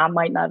 Look, I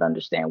might not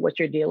understand what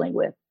you're dealing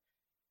with.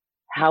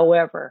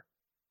 However,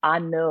 I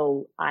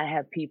know I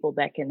have people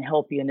that can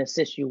help you and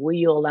assist you. Will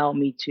you allow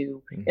me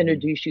to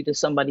introduce you to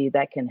somebody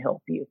that can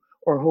help you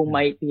or who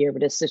might be able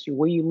to assist you?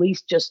 Will you at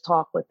least just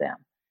talk with them?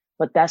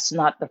 But that's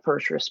not the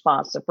first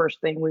response. The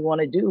first thing we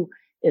want to do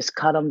is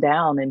cut them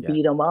down and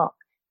beat them up.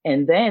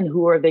 And then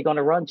who are they going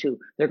to run to?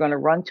 They're going to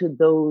run to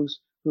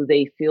those who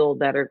they feel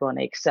that are going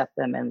to accept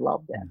them and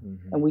love them.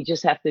 Mm-hmm. And we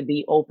just have to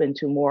be open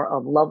to more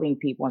of loving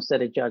people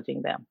instead of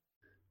judging them.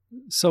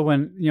 So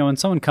when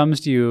someone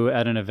comes to you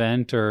at an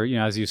event or,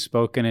 as you've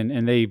spoken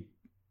and they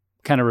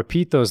kind of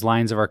repeat those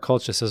lines of our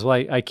culture, says,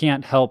 well, I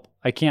can't help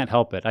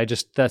it.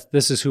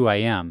 This is who I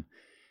am.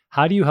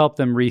 How do you help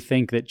them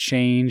rethink that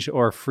change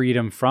or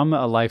freedom from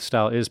a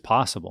lifestyle is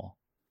possible?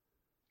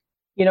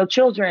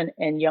 Children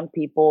and young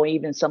people,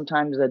 even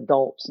sometimes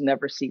adults,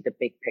 never see the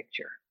big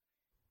picture.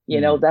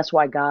 That's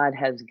why God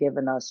has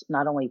given us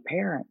not only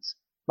parents,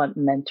 but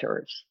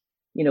mentors,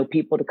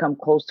 people to come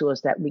close to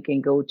us that we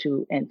can go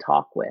to and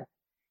talk with.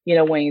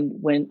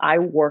 When I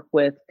work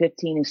with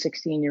 15 and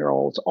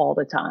 16-year-olds all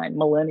the time,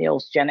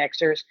 millennials, Gen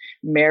Xers,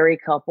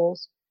 married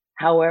couples.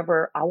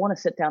 However, I want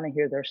to sit down and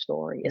hear their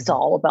story. It's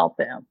all about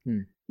them.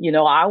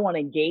 I want to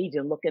engage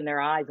and look in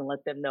their eyes and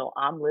let them know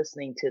I'm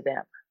listening to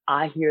them.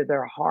 I hear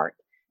their heart.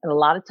 And a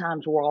lot of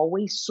times we're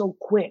always so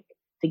quick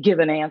to give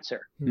an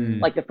answer.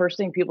 Like the first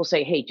thing people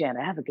say, hey, Jan,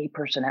 I have a gay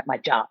person at my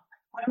job.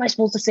 What am I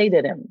supposed to say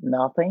to them?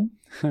 Nothing.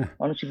 Why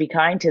don't you be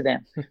kind to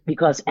them?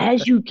 Because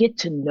as you get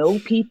to know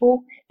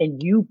people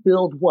and you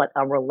build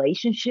a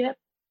relationship,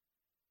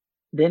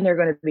 then they're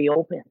going to be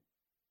open.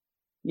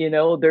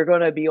 They're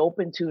going to be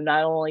open to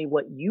not only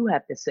what you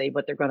have to say,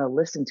 but they're going to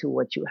listen to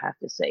what you have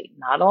to say.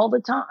 Not all the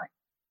time,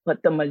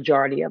 but the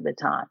majority of the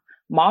time.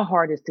 My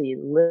heart is to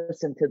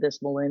listen to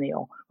this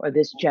millennial or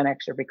this Gen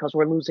Xer because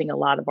we're losing a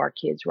lot of our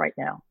kids right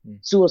now.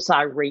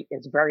 Suicide rate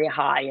is very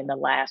high in the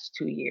last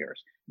 2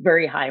 years,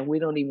 very high. And we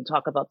don't even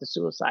talk about the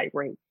suicide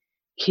rate.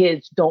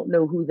 Kids don't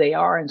know who they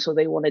are. And so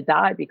they want to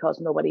die because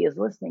nobody is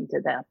listening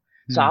to them.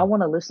 So I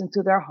want to listen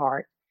to their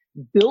heart,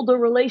 build a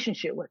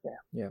relationship with them.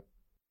 Yeah.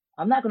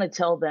 I'm not going to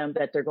tell them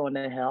that they're going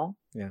to hell.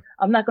 Yeah.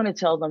 I'm not going to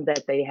tell them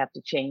that they have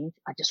to change.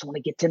 I just want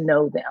to get to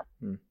know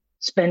them.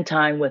 Spend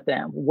time with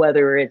them,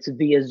 whether it's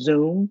via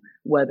Zoom,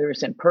 whether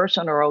it's in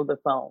person or over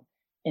the phone.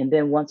 And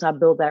then once I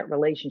build that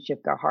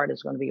relationship, their heart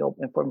is going to be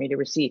open for me to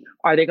receive.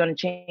 Are they going to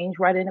change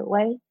right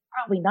away?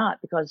 Probably not,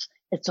 because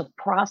it's a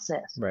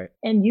process. Right.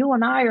 And you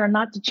and I are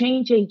not the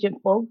change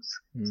agent, folks.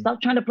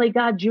 Stop trying to play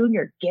God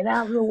Jr. Get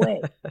out of the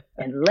way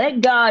and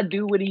let God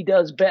do what he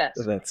does best.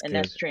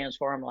 That's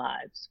transform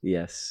lives.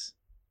 Yes.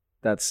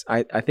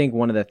 I think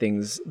one of the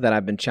things that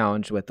I've been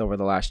challenged with over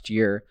the last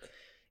year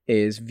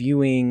is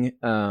viewing,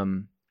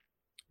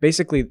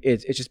 basically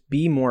it's just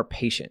be more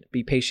patient,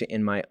 be patient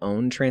in my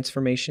own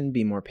transformation,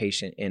 be more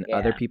patient in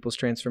other people's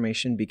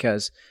transformation,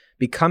 because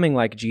becoming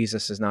like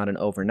Jesus is not an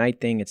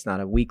overnight thing. It's not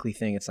a weekly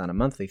thing. It's not a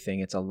monthly thing.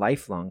 It's a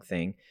lifelong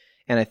thing.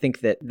 And I think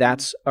that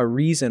that's a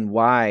reason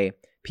why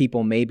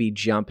people maybe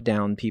jump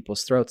down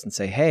people's throats and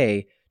say,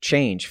 hey,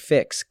 change,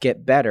 fix,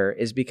 get better,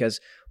 is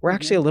because we're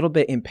actually a little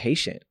bit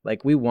impatient.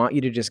 Like, we want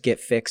you to just get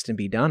fixed and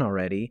be done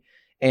already.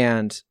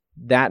 And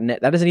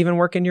that doesn't even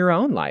work in your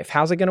own life.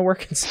 How's it going to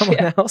work in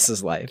someone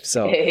else's life?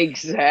 So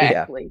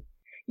exactly.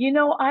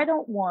 I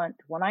don't want,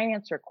 when I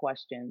answer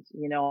questions,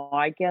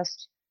 I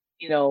guess,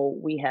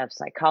 we have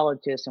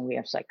psychologists and we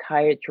have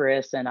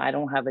psychiatrists, and I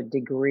don't have a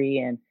degree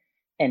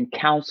in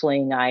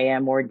counseling. I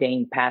am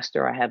ordained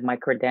pastor. I have my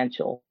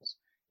credentials.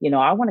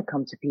 I want to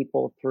come to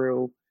people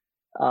through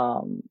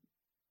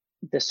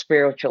the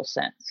spiritual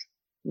sense,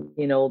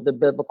 the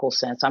biblical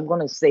sense. I'm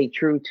going to stay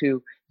true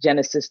to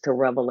Genesis to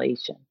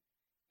Revelation.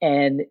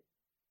 And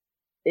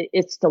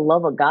it's the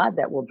love of God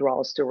that will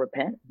draw us to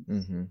repentance.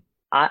 Mm-hmm.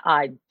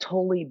 I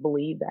totally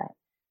believe that.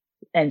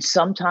 And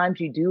sometimes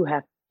you do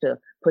have to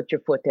put your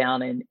foot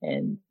down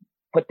and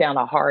put down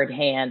a hard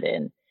hand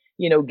and,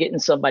 get in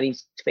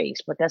somebody's face.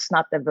 But that's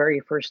not the very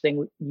first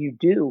thing you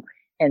do.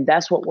 And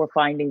that's what we're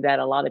finding that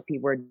a lot of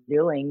people are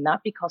doing,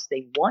 not because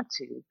they want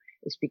to,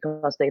 it's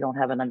because they don't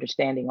have an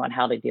understanding on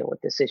how to deal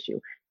with this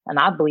issue. And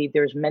I believe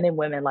there's men and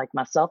women like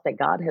myself that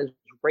God has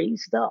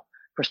raised up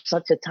for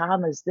such a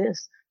time as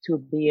this to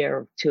be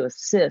able to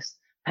assist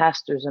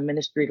pastors and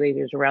ministry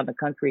leaders around the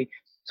country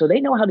so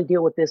they know how to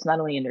deal with this, not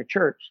only in their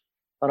church,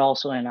 but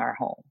also in our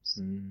homes.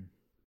 Mm.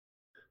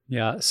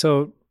 Yeah.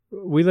 So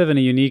we live in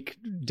a unique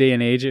day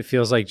and age, it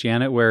feels like,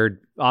 Janet,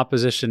 where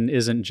opposition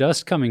isn't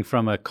just coming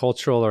from a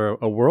cultural or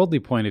a worldly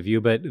point of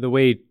view, but the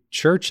way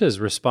churches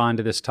respond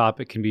to this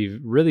topic can be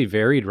really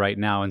varied right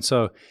now. And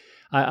so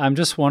I'm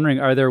just wondering,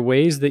 are there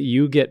ways that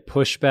you get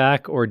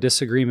pushback or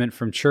disagreement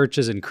from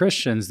churches and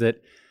Christians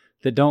that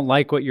don't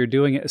like what you're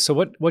doing? So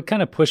what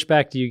kind of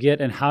pushback do you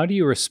get, and how do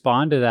you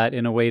respond to that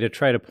in a way to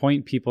try to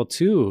point people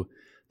to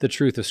the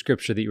truth of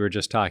Scripture that you were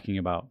just talking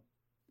about?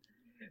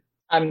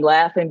 I'm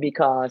laughing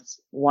because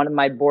one of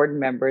my board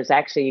members,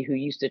 actually, who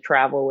used to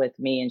travel with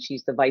me, and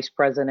she's the vice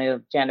president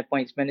of Janet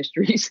Boynes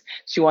Ministries,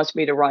 she wants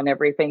me to run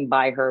everything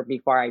by her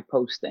before I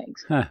post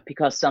things,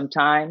 because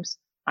sometimes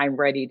I'm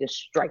ready to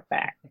strike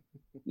back.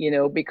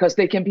 Because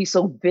they can be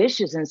so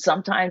vicious. And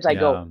sometimes I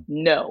go,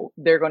 no,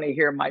 they're going to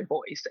hear my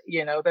voice,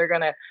 they're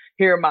going to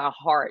hear my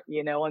heart,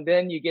 and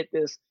then you get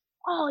this,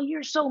 oh,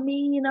 you're so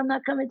mean, I'm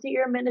not coming to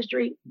your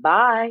ministry.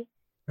 Bye.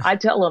 I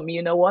tell them,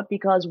 you know what,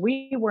 because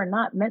we were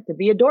not meant to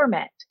be a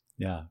doormat.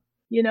 Yeah.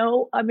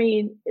 You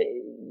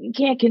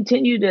can't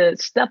continue to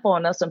step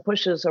on us and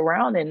push us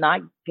around and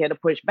not get a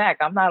pushback.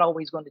 I'm not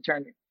always going to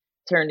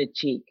turn the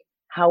cheek.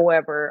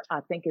 However, I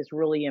think it's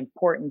really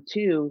important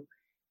to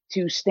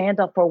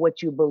stand up for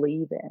what you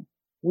believe in.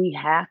 We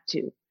have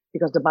to,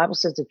 because the Bible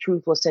says the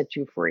truth will set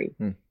you free.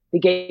 The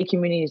gay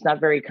community is not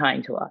very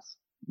kind to us.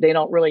 They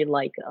don't really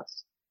like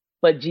us.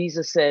 But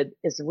Jesus said,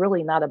 it's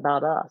really not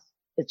about us.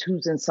 It's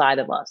who's inside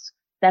of us.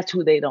 That's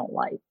who they don't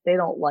like. They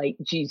don't like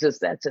Jesus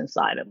that's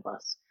inside of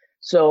us.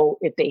 So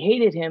if they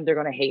hated him,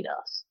 they're going to hate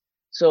us.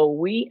 So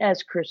we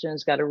as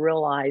Christians got to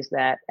realize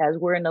that as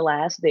we're in the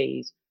last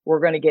days, we're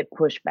going to get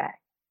pushback.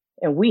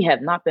 And we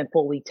have not been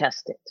fully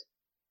tested.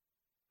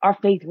 Our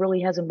faith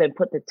really hasn't been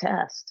put to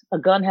test. A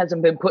gun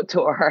hasn't been put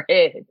to our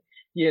head.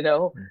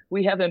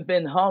 We haven't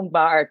been hung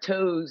by our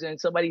toes and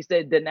somebody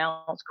said,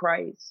 denounce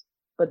Christ.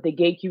 But the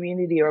gay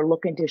community are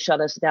looking to shut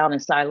us down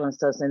and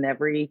silence us in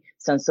every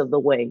sense of the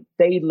way.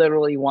 They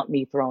literally want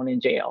me thrown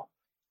in jail.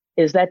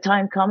 Is that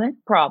time coming?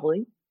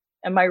 Probably.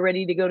 Am I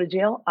ready to go to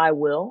jail? I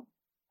will.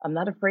 I'm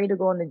not afraid of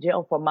going to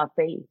jail for my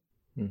faith.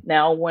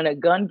 Now, when a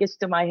gun gets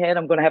to my head,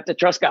 I'm going to have to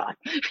trust God.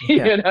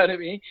 You know what I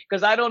mean?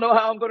 Because I don't know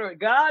how I'm going to,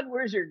 God,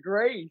 where's your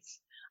grace?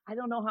 I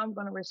don't know how I'm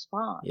going to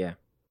respond. Yeah.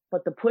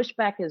 But the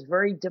pushback is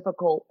very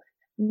difficult,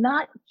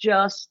 not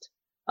just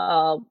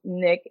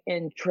Nick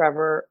and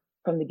Trevor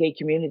from the gay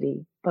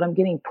community, but I'm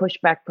getting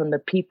pushback from the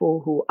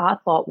people who I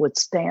thought would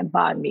stand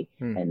by me.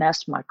 And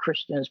that's my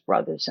Christians,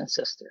 brothers and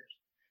sisters.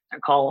 They're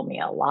calling me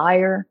a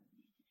liar.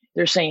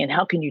 They're saying,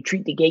 how can you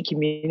treat the gay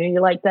community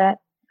like that?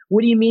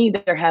 What do you mean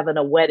they're having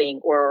a wedding,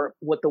 or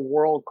what the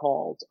world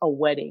calls a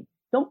wedding?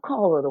 Don't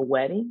call it a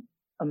wedding.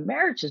 A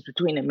marriage is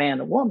between a man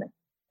and a woman.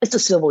 It's a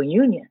civil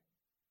union.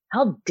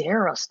 How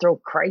dare us throw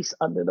Christ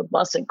under the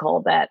bus and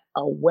call that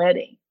a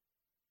wedding?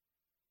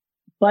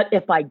 But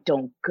if I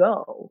don't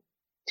go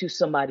to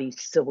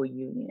somebody's civil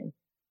union,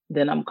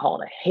 then I'm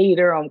called a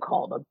hater. I'm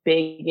called a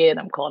bigot.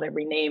 I'm called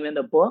every name in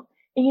the book.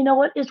 And you know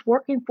what? It's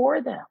working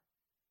for them.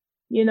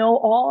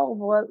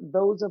 All of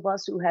those of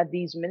us who have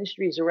these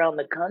ministries around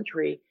the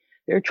country,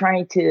 they're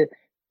trying to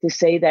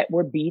say that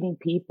we're beating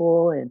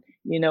people and,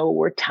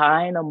 we're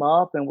tying them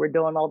up and we're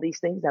doing all these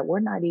things that we're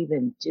not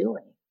even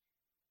doing.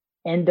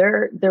 And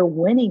they're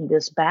winning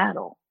this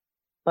battle.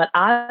 But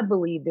I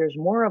believe there's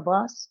more of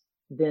us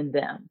than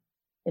them.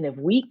 And if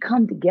we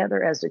come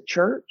together as a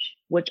church,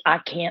 which I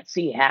can't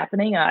see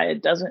happening,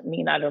 it doesn't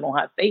mean I don't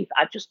have faith.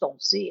 I just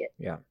don't see it.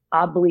 Yeah.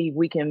 I believe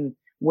we can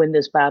win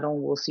this battle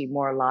and we'll see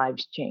more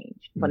lives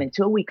change. But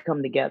until we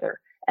come together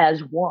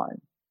as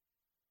one,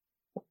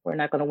 we're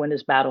not going to win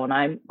this battle. And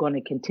I'm going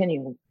to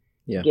continue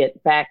to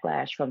get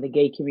backlash from the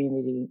gay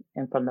community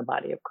and from the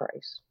body of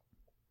Christ.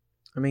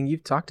 I mean,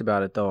 you've talked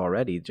about it though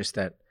already, just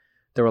that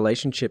the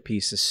relationship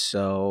piece is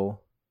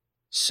so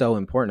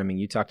important. I mean,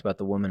 you talked about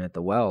the woman at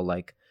the well,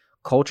 like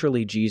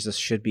culturally, Jesus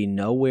should be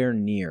nowhere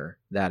near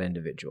that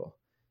individual.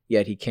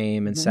 Yet he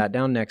came and sat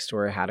down next to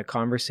her, had a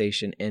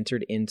conversation,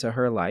 entered into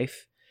her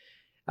life,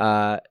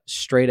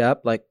 straight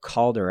up like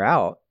called her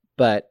out,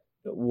 but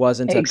it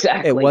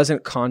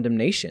wasn't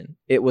condemnation.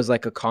 It was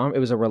like it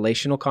was a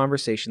relational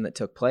conversation that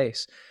took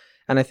place.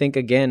 And I think,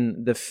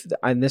 again,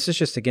 and this is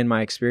just, again,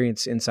 my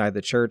experience inside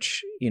the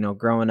church,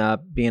 growing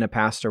up, being a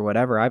pastor,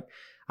 whatever,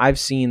 I've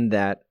seen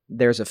that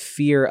there's a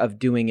fear of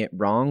doing it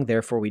wrong,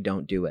 therefore we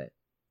don't do it.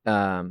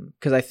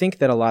 Because I think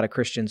that a lot of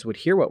Christians would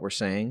hear what we're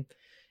saying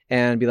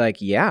and be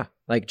like, yeah,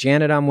 like,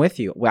 Janet, I'm with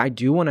you. Well, I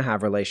do want to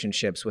have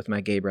relationships with my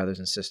gay brothers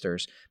and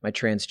sisters, my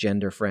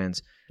transgender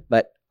friends,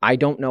 but I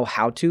don't know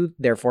how to,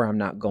 therefore I'm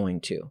not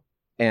going to.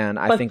 And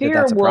I think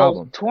that's a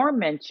problem. Fear will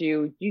torment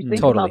you. You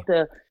think Totally.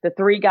 about the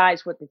three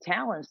guys with the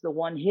talents. The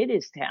one hid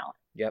his talent.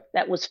 Yep.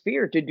 That was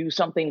fear to do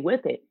something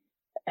with it.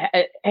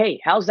 Hey,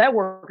 how's that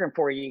working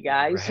for you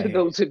guys? Right.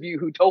 Those of you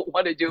who don't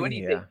want to do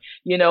anything.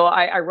 Yeah.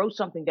 I wrote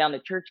something down. The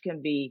church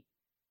can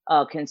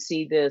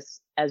see this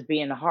as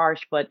being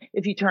harsh, but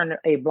if you turn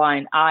a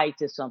blind eye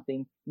to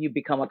something, you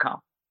become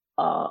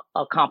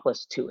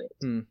accomplice to it.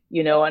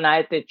 And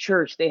at the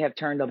church, they have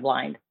turned a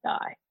blind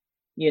eye.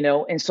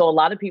 And so a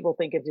lot of people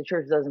think if the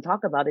church doesn't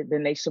talk about it,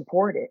 then they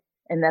support it.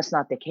 And that's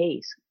not the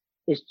case.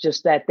 It's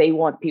just that they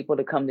want people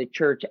to come to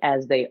church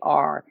as they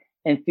are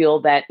and feel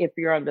that if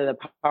you're under the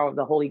power of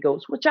the Holy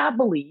Ghost, which I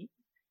believe,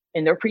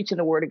 and they're preaching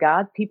the word of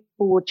God, people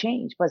will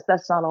change. But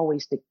that's not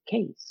always the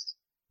case.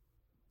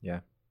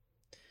 Yeah.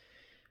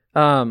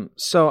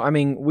 So, I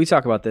mean, we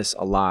talk about this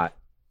a lot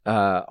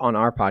on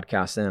our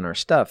podcast and in our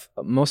stuff.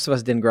 Most of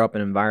us didn't grow up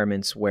in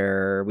environments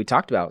where we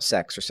talked about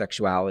sex or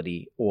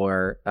sexuality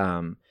or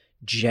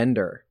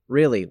gender,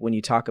 really, when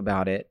you talk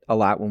about it a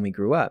lot when we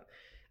grew up.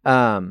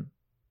 And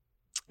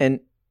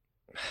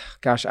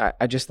gosh,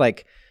 I just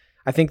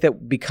I think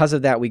that because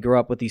of that, we grow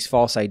up with these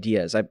false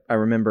ideas. I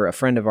remember a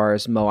friend of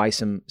ours, Mo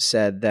Isom,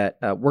 said that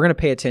we're going to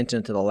pay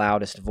attention to the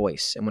loudest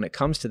voice. And when it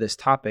comes to this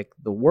topic,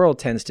 the world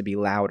tends to be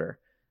louder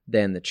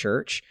than the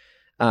church.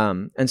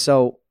 And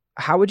so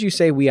how would you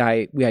say we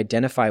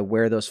identify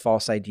where those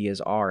false ideas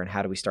are and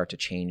how do we start to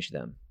change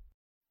them?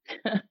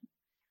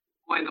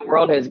 When the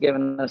world has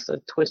given us a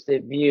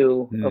twisted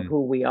view of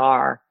who we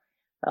are,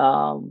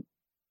 of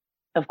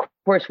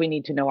course, we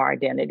need to know our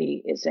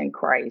identity is in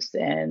Christ.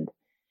 And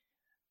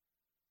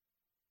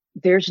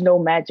there's no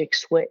magic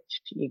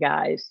switch, you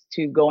guys,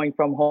 to going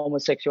from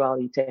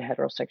homosexuality to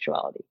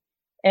heterosexuality.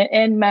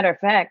 And matter of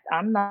fact,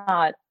 I'm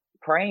not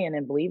praying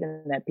and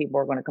believing that people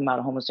are going to come out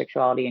of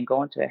homosexuality and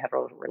go into a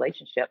hetero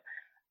relationship.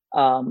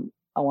 I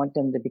want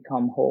them to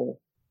become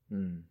whole,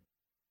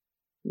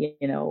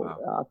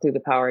 Wow. through the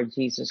power of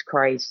Jesus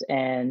Christ.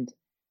 And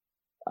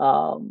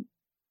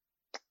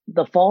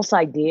the false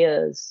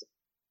ideas,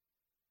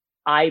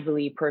 I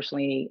believe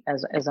personally,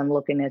 as I'm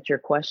looking at your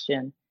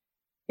question,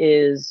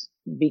 is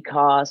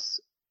because,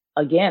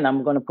 again,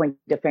 I'm going to point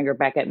the finger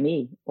back at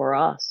me or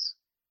us.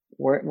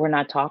 We're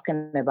not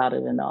talking about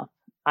it enough.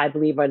 I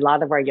believe a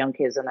lot of our young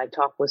kids, and I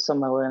talked with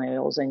some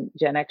millennials and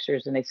Gen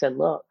Xers, and they said,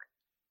 look,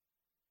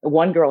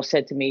 one girl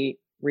said to me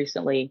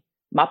recently,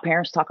 my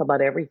parents talk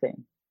about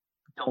everything.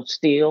 Don't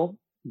steal,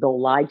 don't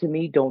lie to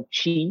me, don't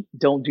cheat,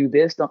 don't do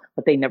this,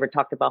 but they never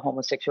talked about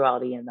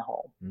homosexuality in the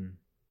home.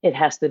 It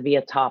has to be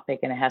a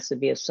topic and it has to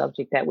be a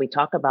subject that we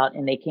talk about,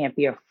 and they can't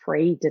be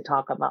afraid to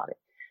talk about it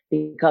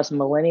because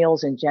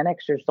millennials and Gen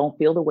Xers don't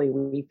feel the way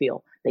we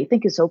feel. They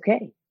think it's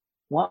okay.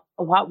 Why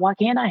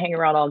can't I hang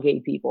around all gay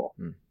people?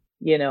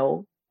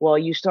 Well,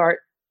 you start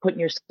putting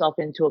yourself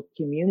into a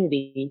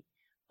community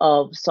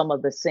of some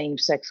of the same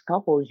sex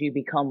couples, you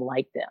become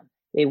like them.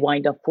 They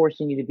wind up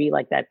forcing you to be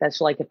like that.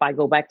 That's like if I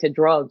go back to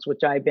drugs,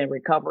 which I've been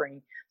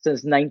recovering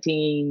since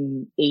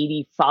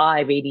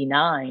 1985,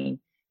 89,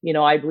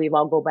 I believe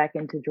I'll go back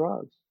into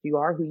drugs. You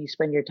are who you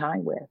spend your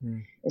time with.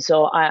 And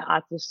so I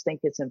just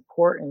think it's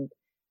important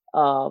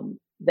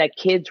that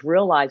kids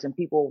realize and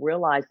people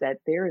realize that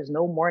there is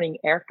no morning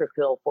after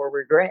pill for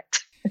regret.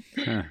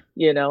 I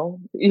know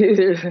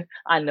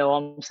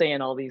I'm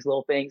saying all these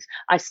little things.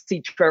 I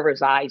see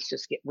Trevor's eyes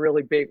just get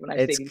really big when I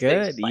say these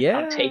things. Like,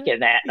 I'm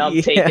taking that.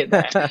 Taking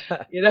that.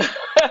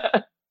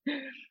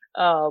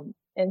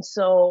 And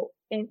so,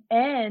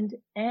 and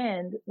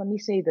let me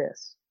say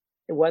this,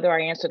 whether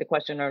I answer the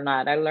question or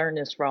not, I learned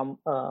this from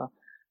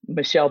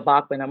Michelle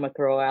Bachman. I'm gonna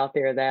throw out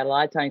there that a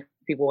lot of times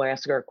people will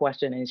ask her a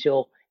question and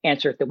she'll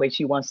answer it the way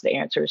she wants to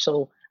answer.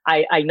 So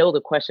I know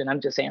the question.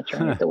 I'm just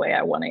answering it the way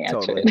I want to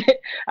answer Totally. it.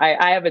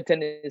 I have a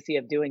tendency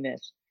of doing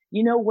this.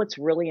 What's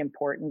really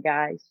important,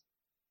 guys,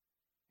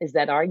 is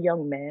that our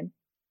young men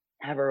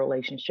have a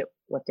relationship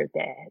with their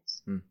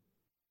dads.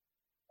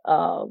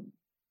 I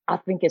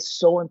think it's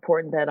so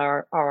important that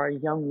our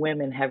young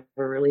women have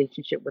a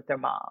relationship with their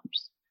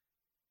moms.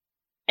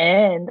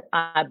 And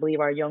I believe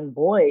our young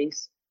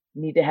boys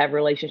need to have a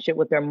relationship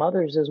with their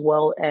mothers, as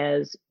well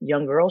as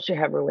young girls should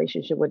have a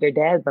relationship with their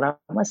dads. But I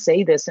must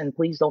say this, and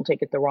please don't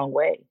take it the wrong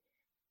way.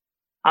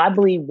 I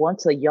believe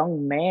once a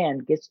young man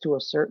gets to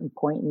a certain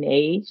point in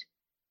age,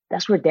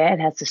 that's where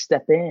dad has to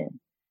step in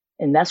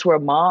And that's where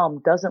mom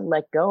doesn't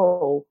let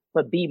go,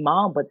 but be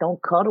mom, but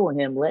don't cuddle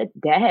him. Let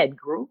dad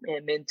groom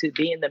him into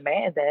being the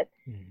man that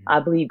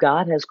I believe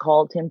God has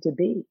called him to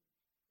be.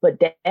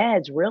 But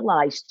dads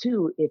realize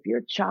too, if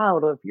your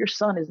child or if your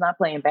son is not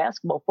playing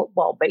basketball,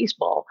 football,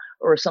 baseball,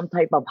 or some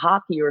type of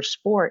hockey or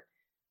sport,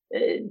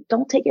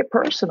 don't take it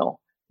personal.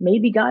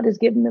 Maybe God has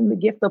given them the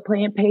gift of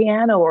playing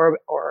piano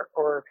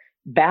or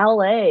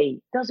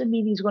ballet. Doesn't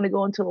mean he's going to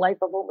go into the life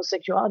of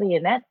homosexuality.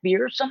 And that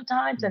fear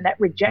sometimes and that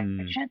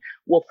rejection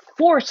will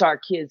force our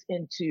kids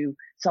into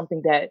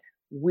something that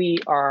we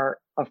are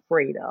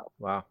afraid of.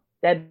 Wow.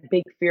 That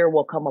big fear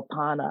will come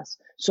upon us.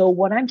 So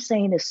what I'm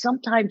saying is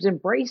sometimes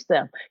embrace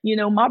them. You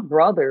know, my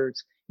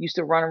brothers used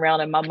to run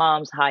around in my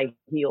mom's high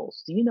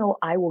heels. Do you know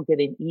I will get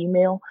an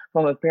email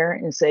from a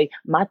parent and say,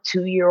 my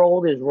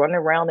 2-year-old is running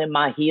around in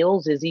my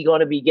heels. Is he going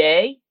to be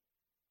gay?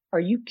 Are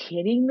you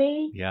kidding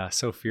me? Yeah,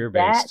 so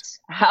fear-based. That's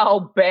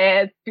how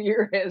bad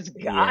fear has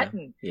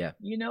gotten. Yeah.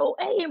 You know,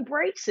 hey,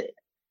 embrace it.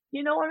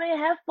 You know what I mean?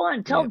 Have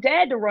fun. Tell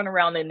dad to run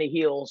around in the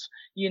heels,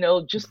 you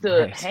know, just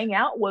to hang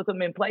out with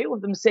him and play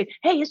with him. Say,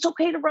 hey, it's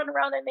okay to run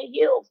around in the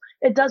heels.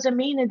 It doesn't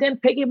mean, and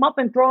then pick him up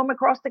and throw him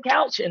across the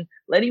couch and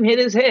let him hit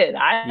his head.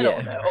 I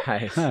don't know.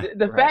 Right.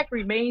 The fact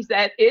remains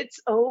that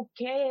it's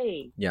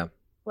okay. Yeah.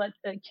 But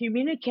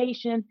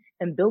communication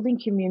and building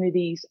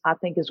communities, I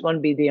think, is going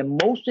to be the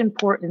most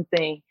important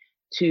thing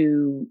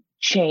to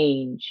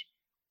change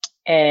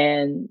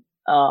and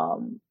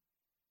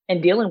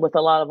dealing with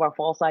a lot of our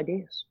false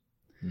ideas.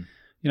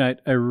 You know,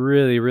 I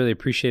really, really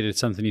appreciated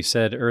something you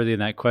said early in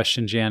that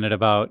question, Janet,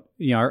 about,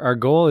 you know, our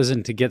goal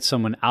isn't to get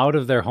someone out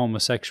of their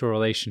homosexual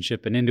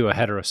relationship and into a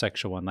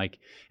heterosexual one. Like,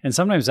 and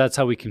sometimes that's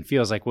how we can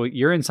feel. It's like, well,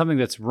 you're in something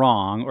that's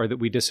wrong or that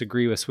we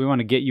disagree with, so we want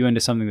to get you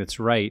into something that's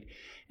right.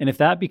 And if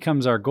that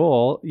becomes our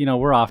goal, you know,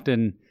 we're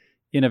often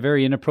in a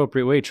very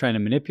inappropriate way trying to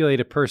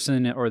manipulate a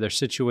person or their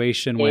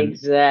situation. When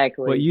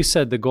what you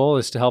said, the goal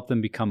is to help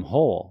them become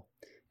whole.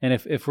 And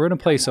if we're in a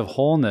place of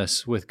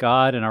wholeness with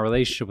God and our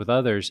relationship with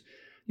others,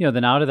 you know,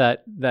 then out of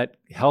that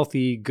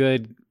healthy,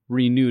 good,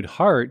 renewed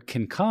heart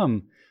can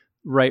come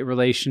right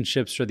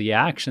relationships or the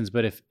actions.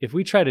 But if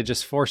we try to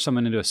just force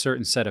someone into a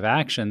certain set of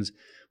actions,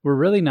 we're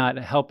really not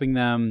helping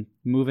them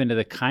move into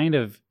the kind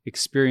of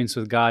experience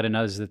with God and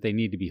others that they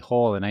need to be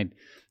whole. And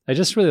I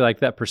just really like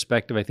that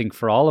perspective. I think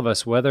for all of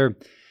us, whether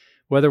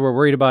we're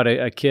worried about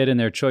a kid and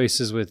their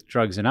choices with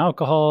drugs and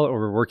alcohol, or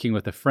we're working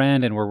with a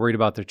friend and we're worried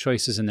about their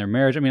choices in their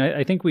marriage. I mean,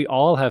 I think we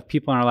all have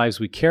people in our lives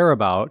we care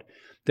about,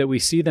 that we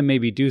see them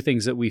maybe do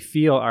things that we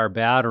feel are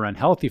bad or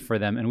unhealthy for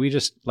them. And we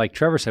just, like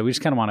Trevor said, we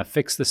just kind of want to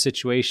fix the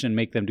situation and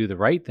make them do the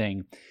right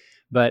thing.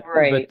 But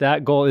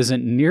that goal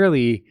isn't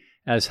nearly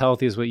as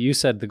healthy as what you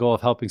said, the goal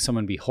of helping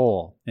someone be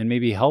whole and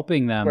maybe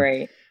helping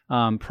them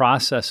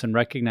process and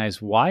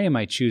recognize, why am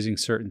I choosing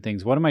certain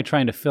things? What am I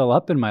trying to fill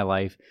up in my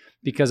life?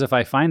 Because if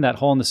I find that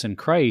wholeness in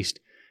Christ,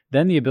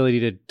 then the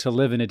ability to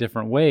live in a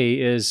different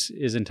way is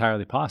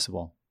entirely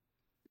possible.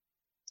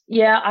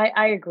 Yeah,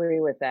 I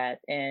agree with that,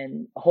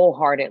 and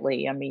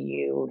wholeheartedly. I mean,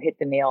 you hit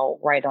the nail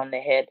right on the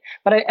head.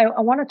 But I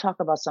want to talk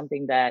about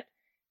something that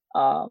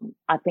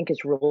I think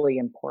is really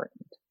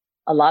important.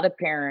 A lot of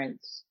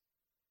parents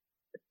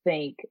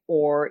think,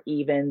 or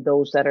even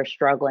those that are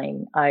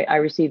struggling. I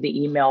received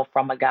the email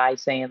from a guy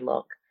saying,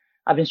 look,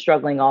 I've been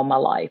struggling all my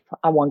life.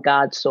 I want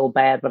God so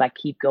bad, but I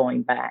keep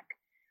going back.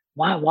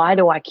 Why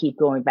do I keep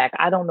going back?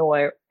 I don't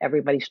know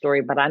everybody's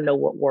story, but I know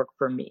what worked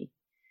for me.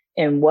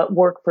 And what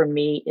worked for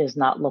me is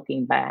not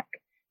looking back.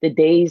 The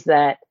days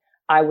that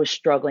I was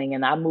struggling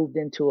and I moved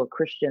into a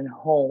Christian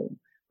home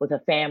with a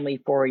family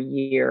for a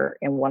year.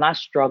 And when I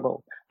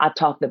struggled, I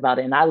talked about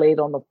it and I laid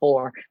on the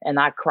floor and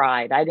I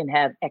cried. I didn't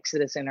have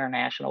Exodus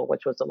International,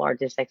 which was the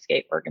largest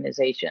escape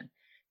organization,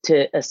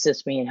 to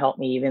assist me and help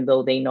me, even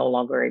though they no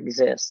longer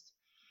exist.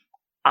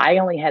 I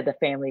only had the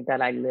family that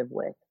I live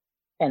with.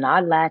 And I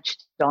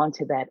latched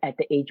onto that at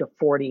the age of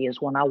 40 is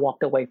when I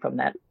walked away from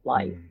that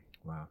life.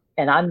 Wow.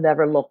 And I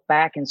never looked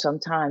back. And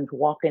sometimes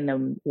walking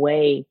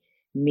away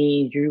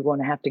means you're going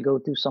to have to go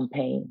through some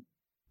pain.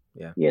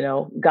 Yeah. You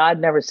know, God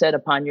never said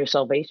upon your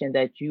salvation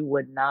that you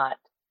would not,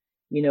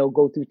 you know,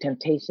 go through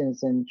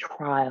temptations and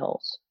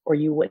trials, or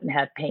you wouldn't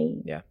have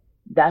pain. Yeah.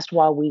 That's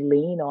why we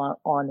lean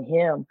on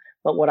him.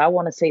 But what I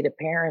want to say to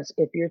parents,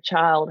 if your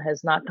child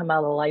has not come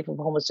out of the life of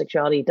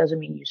homosexuality, it doesn't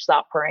mean you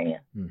stop praying.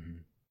 Mm-hmm.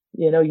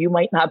 You know, you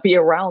might not be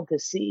around to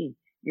see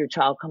your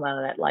child come out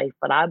of that life,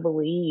 but I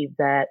believe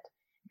that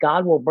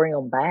God will bring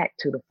them back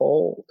to the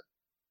fold.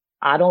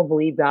 I don't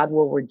believe God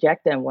will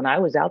reject them. When I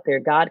was out there,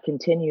 God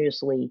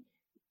continuously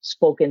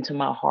spoke into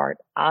my heart.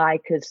 I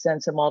could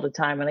sense him all the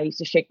time. And I used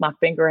to shake my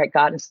finger at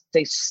God and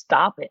say,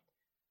 stop it.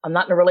 I'm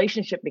not in a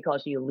relationship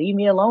because you leave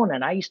me alone.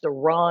 And I used to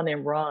run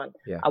and run.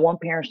 Yeah. I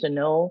want parents to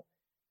know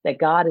that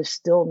God is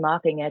still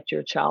knocking at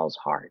your child's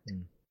heart.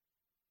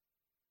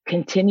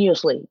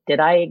 Continuously. Did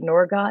I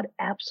ignore God?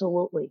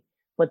 Absolutely.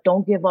 But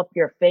don't give up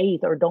your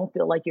faith, or don't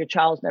feel like your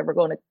child's never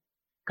going to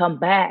come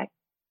back,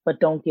 but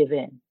don't give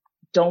in.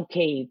 Don't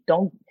cave.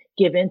 Don't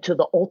give in to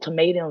the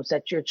ultimatums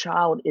that your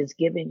child is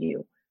giving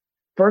you.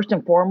 First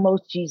and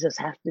foremost, Jesus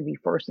has to be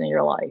first in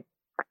your life.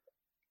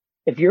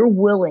 If you're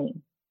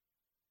willing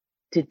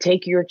to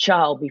take your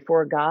child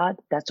before God,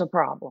 that's a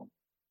problem.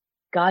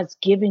 God's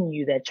given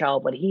you that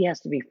child, but he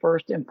has to be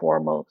first and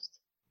foremost.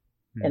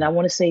 And I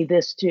want to say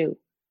this too.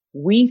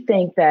 We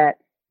think that,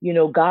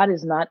 God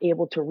is not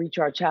able to reach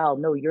our child.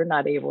 No, you're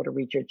not able to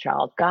reach your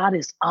child. God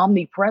is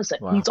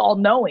omnipresent. Wow. He's all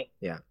knowing.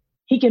 Yeah.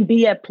 He can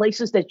be at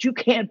places that you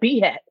can't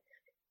be at.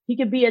 He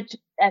can be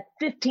at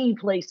 15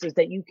 places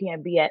that you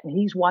can't be at, and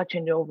he's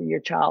watching over your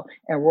child.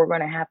 And we're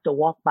going to have to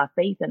walk by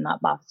faith and not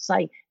by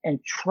sight,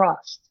 and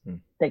trust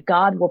that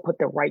God will put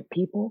the right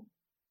people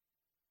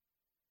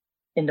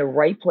in the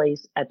right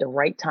place at the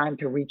right time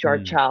to reach our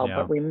child. Yeah.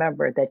 But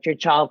remember that your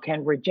child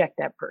can reject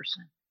that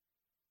person.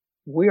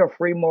 We are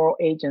free moral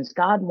agents.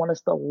 God wants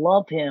us to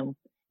love him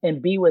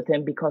and be with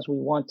him because we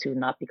want to,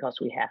 not because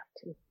we have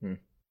to.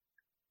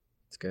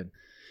 That's good.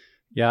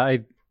 Yeah,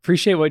 I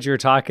appreciate what you're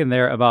talking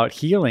there about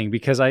healing,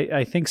 because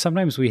I think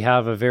sometimes we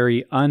have a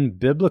very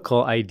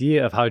unbiblical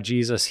idea of how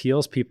Jesus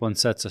heals people and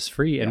sets us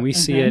free. And we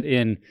see it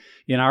in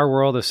our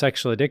world of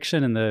sexual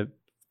addiction and the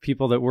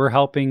people that we're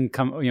helping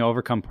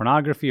overcome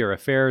pornography or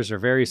affairs or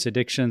various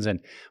addictions. And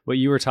what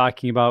you were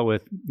talking about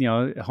with,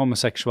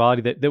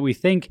 homosexuality, that we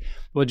think,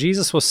 well,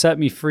 Jesus will set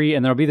me free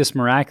and there'll be this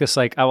miraculous,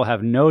 like I will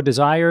have no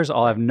desires.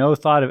 I'll have no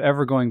thought of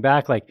ever going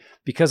back, like,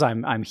 because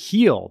I'm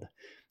healed.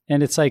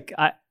 And it's like,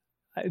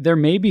 there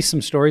may be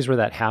some stories where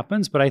that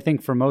happens, but I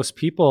think for most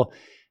people,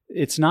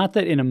 it's not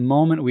that in a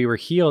moment we were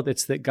healed,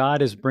 it's that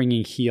God is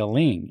bringing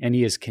healing and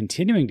he is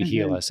continuing to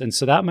heal us. And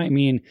so that might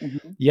mean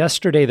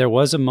yesterday there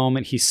was a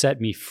moment he set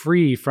me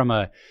free from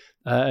a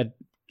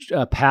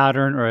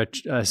pattern or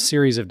a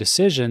series of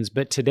decisions,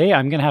 but today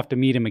I'm going to have to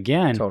meet him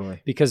again.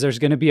 Totally. Because there's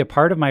going to be a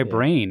part of my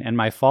brain and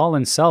my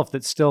fallen self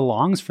that still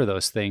longs for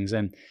those things.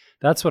 And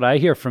that's what I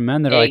hear from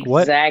men that are like,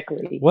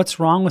 what's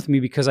wrong with me?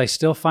 Because I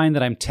still find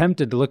that I'm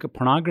tempted to look at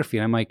pornography.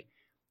 And I'm like,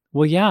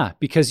 well, yeah,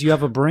 because you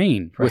have a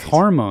brain with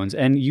hormones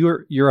and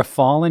you're a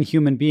fallen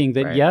human being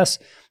that, yes,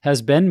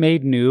 has been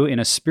made new. In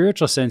a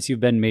spiritual sense, you've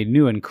been made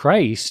new in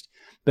Christ,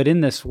 but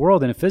in this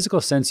world, in a physical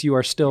sense, you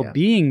are still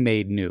being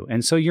made new.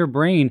 And so your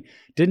brain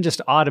didn't just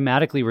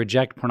automatically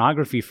reject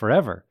pornography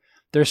forever.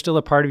 There's still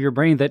a part of your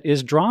brain that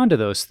is drawn to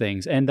those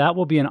things. And that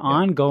will be an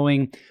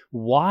ongoing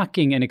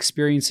walking and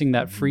experiencing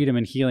that freedom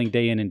and healing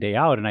day in and day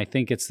out. And I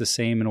think it's the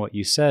same in what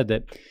you said,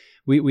 that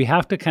we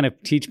have to kind of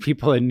teach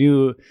people a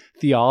new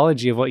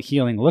theology of what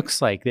healing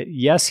looks like. That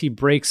yes, he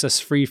breaks us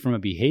free from a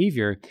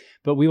behavior,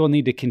 but we will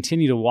need to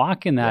continue to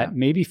walk in that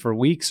maybe for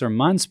weeks or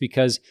months,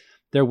 because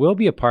there will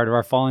be a part of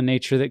our fallen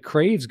nature that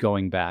craves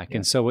going back.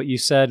 And so what you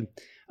said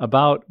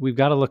about we've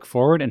got to look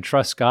forward and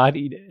trust God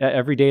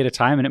every day at a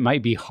time, and it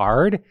might be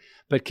hard,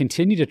 but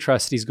continue to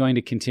trust he's going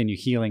to continue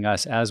healing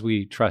us as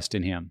we trust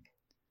in him.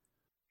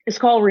 It's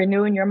called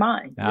renewing your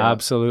mind.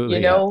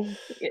 Absolutely.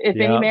 If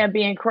any man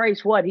be in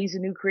Christ, he's a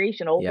new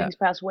creation. Old things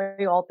pass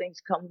away, all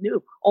things come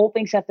new. Old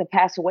things have to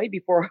pass away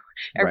before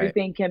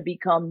everything can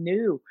become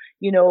new.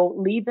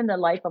 Leaving the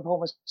life of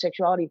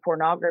homosexuality,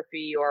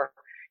 pornography, or,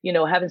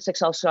 having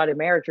sex outside of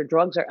marriage, or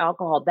drugs or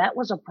alcohol, that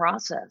was a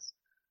process.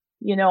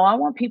 I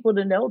want people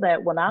to know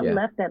that when I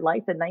left that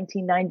life in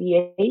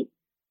 1998,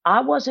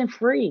 I wasn't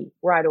free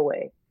right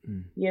away.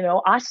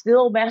 I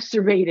still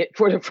masturbated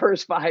for the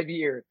first 5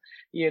 years.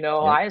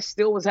 I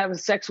still was having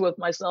sex with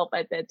myself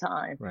at that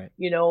time.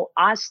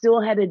 I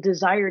still had a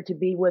desire to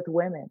be with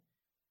women.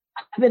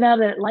 I've been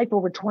out of life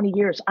over 20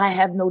 years. I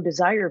have no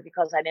desire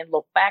because I didn't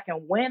look back.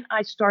 And when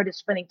I started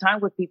spending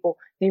time with people,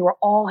 they were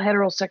all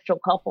heterosexual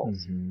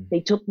couples. They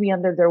took me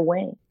under their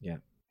wing.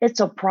 It's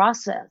a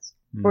process.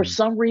 For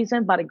some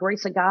reason, by the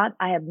grace of God,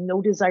 I have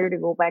no desire to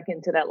go back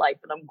into that life.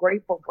 And I'm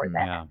grateful for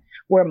that.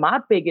 Where my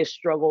biggest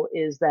struggle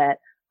is that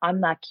I'm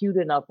not cute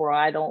enough, or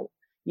I don't,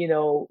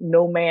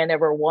 no man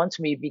ever wants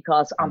me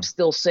because I'm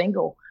still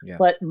single.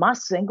 But my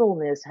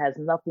singleness has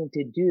nothing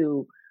to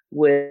do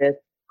with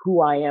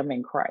who I am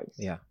in Christ.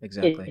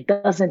 It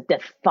doesn't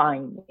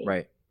define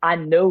me. I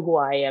know who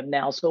I am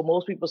now. So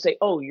most people say,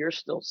 oh, you're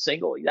still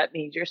single. That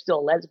means you're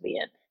still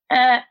lesbian.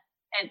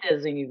 It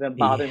doesn't even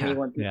bother me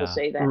when people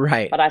say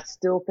that. But I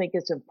still think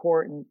it's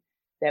important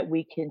that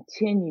we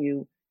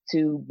continue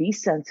to be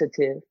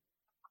sensitive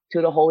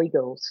to the Holy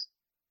Ghost,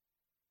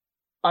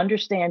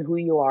 understand who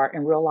you are,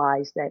 and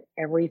realize that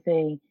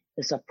everything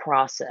is a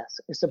process.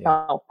 It's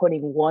about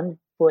putting one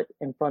foot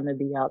in front of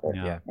the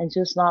other and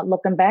just not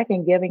looking back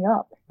and giving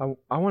up.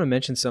 I want to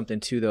mention something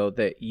too, though,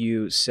 that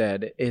you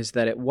said, is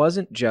that it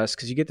wasn't just,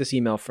 because you get this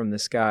email from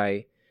this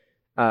guy,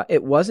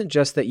 it wasn't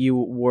just that you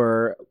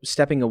were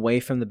stepping away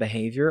from the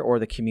behavior or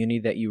the community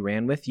that you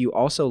ran with. You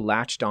also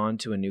latched on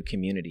to a new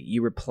community.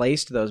 You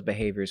replaced those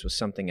behaviors with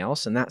something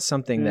else. And that's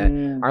something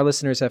that our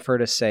listeners have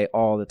heard us say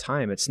all the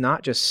time. It's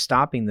not just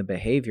stopping the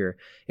behavior,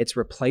 it's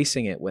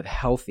replacing it with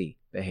healthy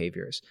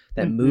behaviors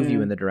that move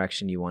you in the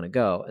direction you want to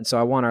go. And so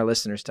I want our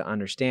listeners to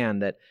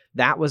understand that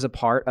that was a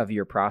part of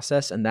your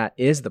process, and that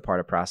is the part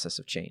of process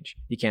of change.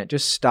 You can't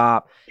just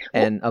stop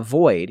and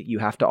avoid. You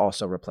have to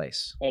also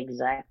replace.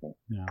 Exactly.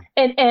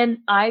 And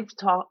I've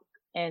talked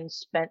and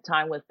spent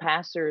time with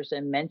pastors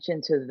and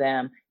mentioned to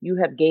them, you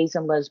have gays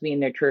and lesbians in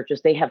their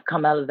churches. They have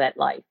come out of that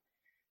life.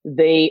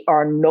 They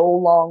are no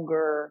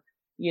longer,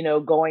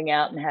 going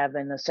out and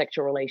having a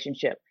sexual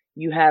relationship.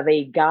 You have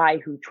a guy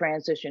who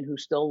transitioned who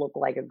still look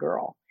like a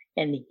girl,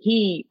 and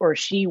he or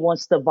she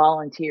wants to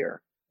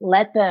volunteer.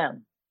 Let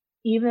them.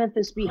 Even if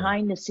it's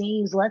behind the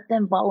scenes, let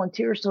them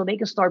volunteer so they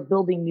can start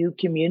building new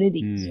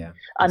communities.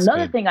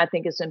 Another thing I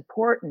think is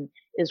important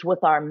is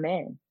with our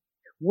men.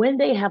 When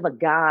they have a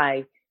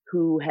guy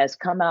who has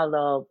come out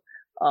of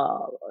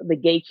the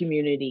gay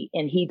community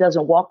and he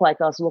doesn't walk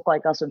like us, look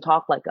like us, and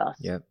talk like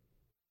us,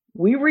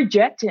 we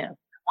reject him.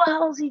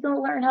 Well, how is he going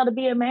to learn how to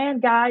be a man,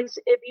 guys,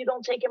 if you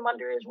don't take him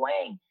under his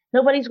wing?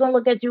 Nobody's going to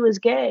look at you as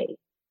gay.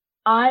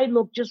 I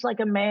looked just like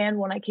a man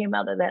when I came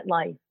out of that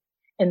life.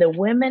 And the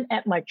women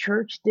at my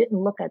church didn't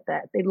look at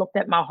that. They looked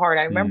at my heart.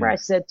 I remember I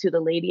said to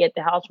the lady at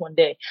the house one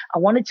day, I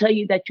want to tell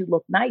you that you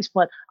look nice,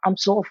 but I'm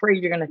so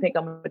afraid you're going to think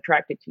I'm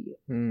attracted to you.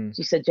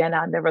 She said, Jenna,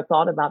 I never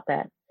thought about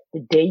that.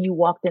 The day you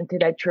walked into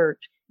that church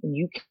and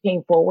you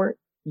came forward,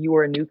 you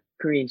were a new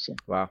creation.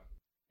 Wow.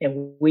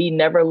 And we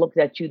never looked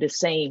at you the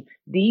same.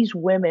 These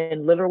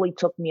women literally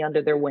took me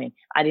under their wing.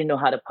 I didn't know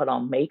how to put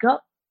on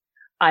makeup.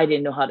 I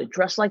didn't know how to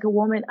dress like a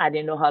woman. I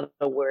didn't know how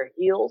to wear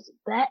heels.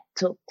 That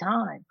took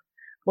time.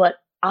 But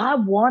I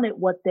wanted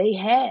what they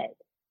had,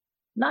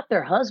 not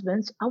their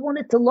husbands. I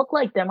wanted to look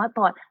like them. I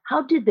thought,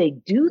 how did they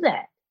do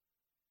that?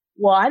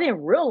 Well, I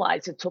didn't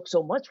realize it took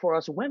so much for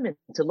us women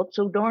to look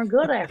so darn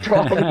good after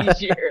all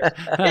these years.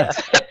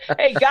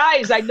 Hey,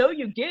 guys, I know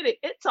you get it.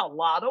 It's a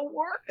lot of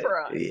work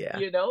for us,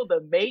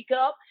 the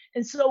makeup.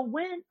 And so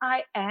when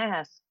I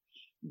asked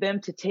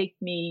them to take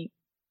me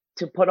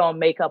to put on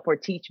makeup or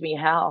teach me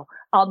how,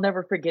 I'll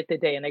never forget the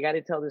day. And I got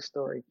to tell this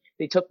story.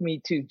 They took me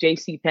to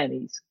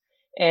JCPenney's.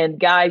 And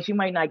guys, you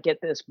might not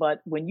get this,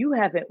 but when you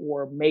haven't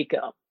worn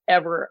makeup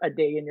ever a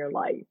day in your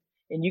life,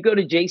 and you go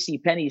to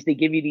JCPenney's, they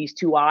give you these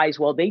two eyes.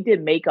 Well, they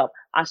did makeup.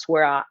 I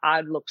swear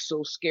I look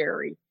so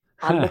scary.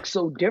 I look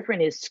so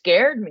different. It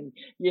scared me,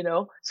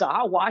 So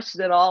I washed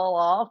it all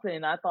off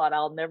and I thought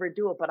I'll never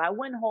do it. But I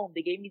went home.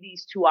 They gave me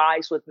these two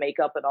eyes with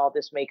makeup and all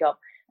this makeup.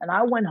 And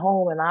I went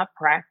home and I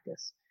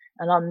practiced.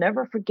 And I'll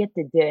never forget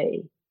the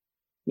day.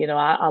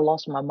 I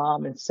lost my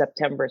mom in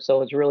September, so it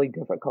was really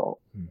difficult.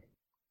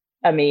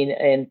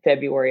 In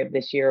February of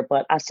this year.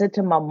 But I said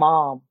to my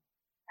mom,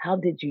 how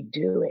did you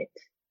do it?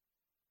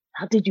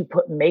 How did you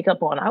put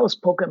makeup on? I was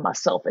poking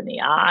myself in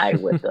the eye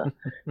with the,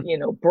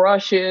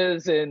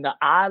 brushes and the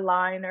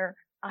eyeliner.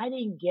 I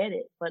didn't get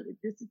it, but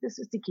this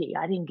is the key.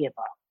 I didn't give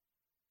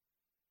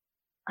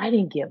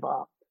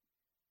up.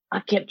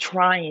 I kept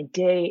trying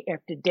day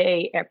after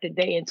day after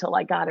day until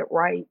I got it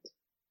right.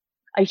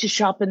 I used to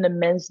shop in the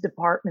men's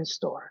department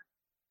store.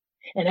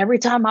 And every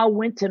time I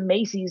went to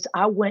Macy's,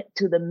 I went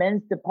to the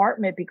men's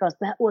department because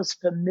that was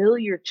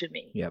familiar to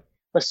me.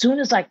 But as soon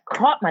as I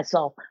caught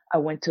myself, I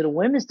went to the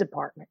women's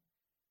department.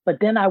 But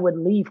then I would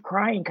leave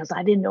crying because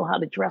I didn't know how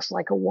to dress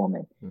like a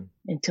woman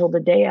until the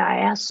day I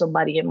asked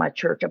somebody in my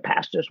church, a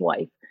pastor's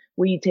wife,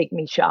 will you take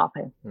me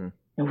shopping? And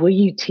will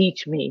you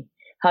teach me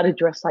how to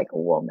dress like a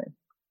woman?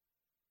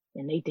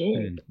 And they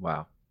did.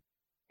 Wow.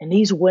 And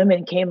these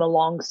women came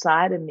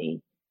alongside of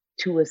me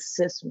to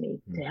assist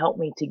me, to help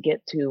me to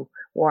get to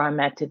where I'm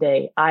at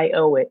today. I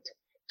owe it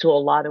to a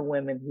lot of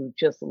women who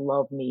just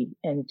love me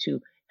and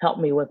to help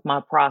me with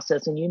my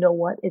process. And you know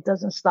what? It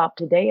doesn't stop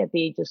today at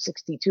the age of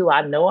 62.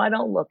 I know I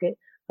don't look it,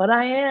 but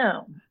I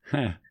am.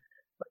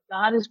 But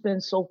God has been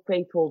so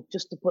faithful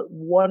just to put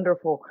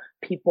wonderful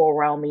people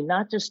around me,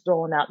 not just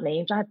throwing out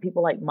names. I have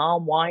people like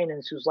Mom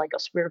Boynes, who's like a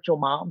spiritual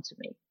mom to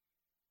me.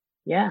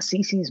 Yeah,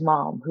 Cece's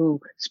mom,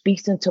 who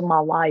speaks into my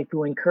life,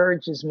 who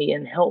encourages me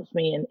and helps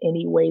me in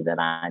any way that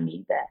I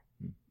need that.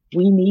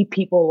 We need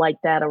people like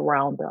that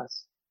around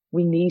us.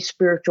 We need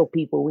spiritual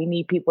people. We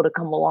need people to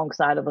come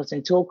alongside of us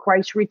until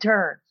Christ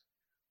returns.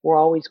 We're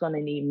always going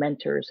to need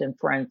mentors and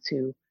friends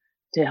to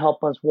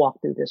help us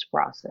walk through this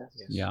process.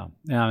 Yeah,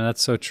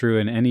 that's so true.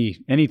 And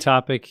any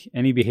topic,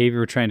 any behavior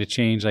we're trying to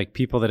change, like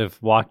people that have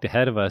walked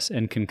ahead of us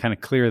and can kind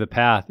of clear the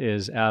path,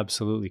 is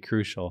absolutely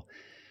crucial.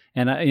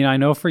 And I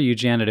know for you,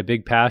 Janet, a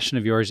big passion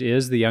of yours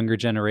is the younger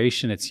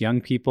generation. It's young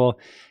people.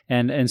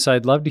 And so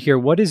I'd love to hear,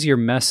 what is your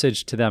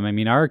message to them? I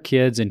mean, our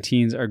kids and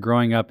teens are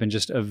growing up in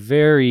just a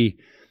very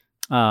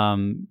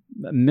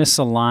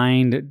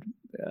misaligned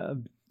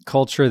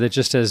culture that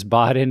just has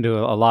bought into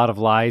a lot of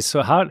lies.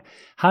 So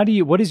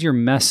what is your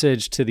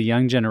message to the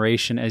young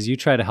generation as you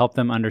try to help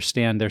them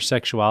understand their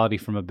sexuality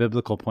from a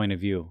biblical point of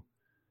view?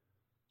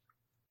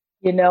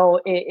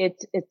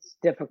 It's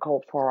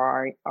difficult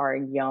for our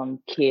young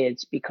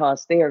kids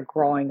because they are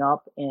growing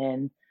up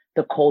in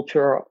the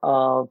culture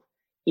of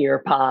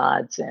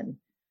earpods and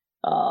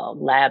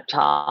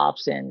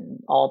laptops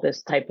and all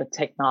this type of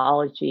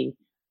technology.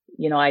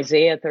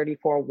 Isaiah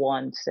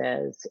 34:1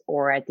 says,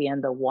 or at the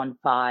end of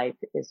 1:5,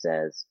 it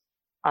says,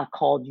 I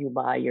called you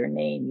by your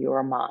name, you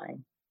are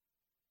mine.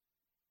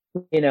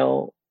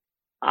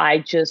 I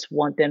just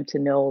want them to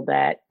know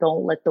that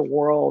don't let the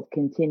world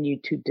continue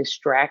to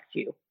distract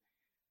you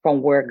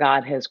from where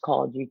God has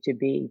called you to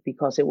be,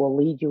 because it will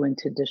lead you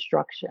into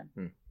destruction.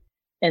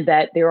 And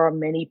that there are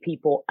many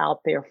people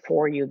out there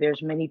for you.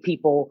 There's many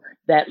people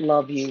that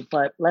love you,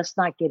 but let's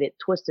not get it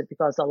twisted,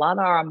 because a lot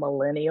of our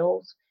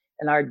millennials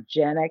and our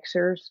Gen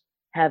Xers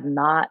have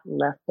not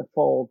left the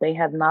fold. They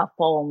have not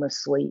fallen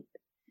asleep.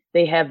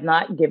 They have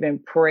not given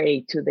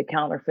prey to the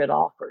counterfeit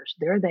offers.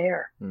 They're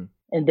there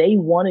and they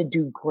want to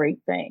do great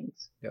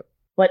things. Yep.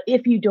 But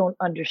if you don't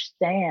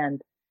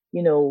understand,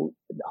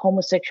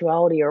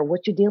 homosexuality or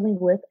what you're dealing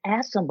with,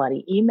 ask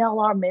somebody, email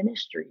our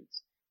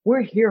ministries.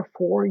 We're here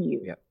for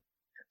you. Yep.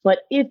 But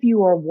if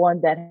you are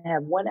one that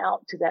have went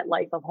out to that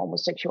life of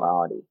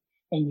homosexuality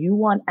and you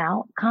want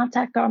out,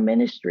 contact our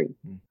ministry.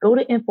 Go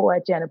to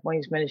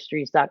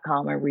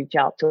info@janetboynesministries.com and reach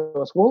out to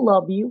us. We'll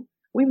love you.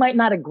 We might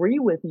not agree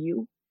with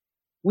you.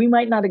 We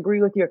might not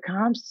agree with your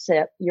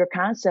concept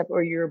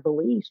or your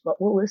beliefs, but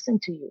we'll listen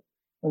to you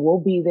and we'll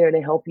be there to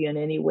help you in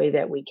any way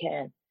that we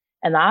can.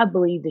 And I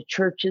believe the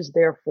church is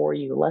there for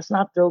you. Let's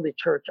not throw the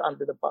church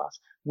under the bus.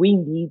 We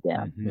need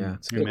them. Yeah,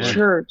 the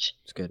church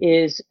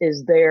is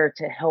there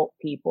to help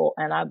people.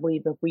 And I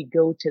believe if we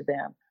go to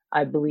them,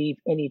 I believe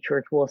any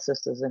church will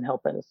assist us and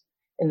help us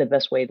in the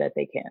best way that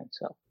they can.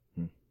 So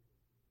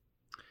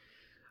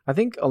I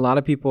think a lot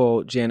of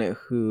people, Janet,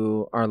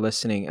 who are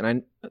listening, and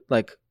I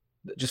like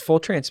just full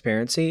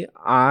transparency,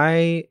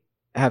 I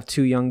have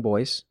 2 young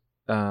boys,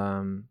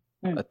 a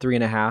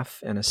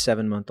 3.5 and a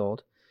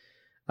 7-month-old.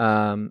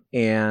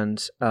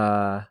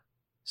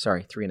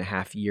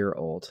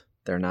 3.5-year-old.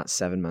 They're not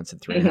 7 months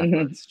and 3.5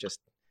 months. Just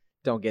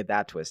don't get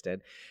that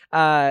twisted.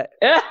 And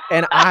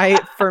I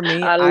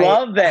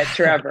love that,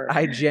 Trevor.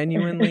 I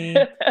genuinely,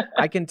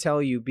 I can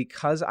tell you,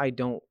 because I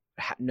don't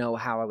know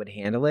how I would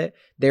handle it,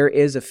 there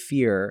is a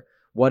fear.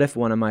 What if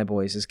one of my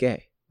boys is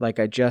gay?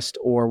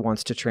 Or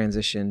wants to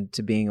transition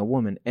to being a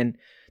woman? And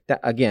that,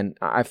 again,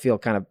 I feel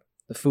kind of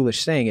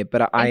foolish saying it,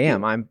 but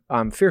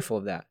I'm fearful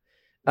of that.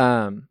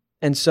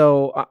 And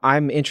so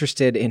I'm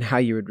interested in how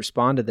you would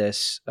respond to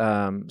this.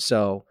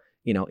 So,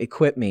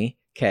 equip me,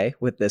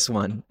 with this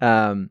one.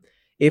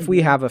 If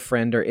we have a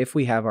friend or if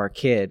we have our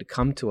kid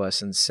come to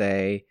us and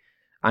say,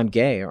 I'm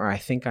gay, or I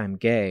think I'm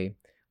gay,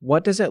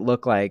 what does it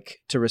look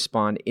like to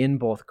respond in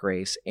both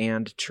grace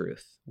and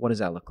truth? What does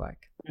that look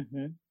like?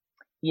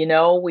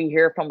 We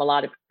hear from a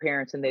lot of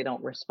parents and they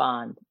don't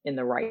respond in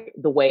the way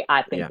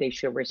I think they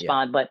should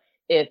respond. But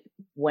and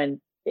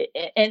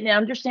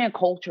understand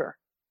culture.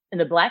 In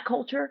the Black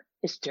culture,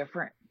 it's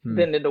different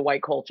than in the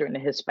white culture and the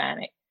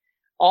Hispanic.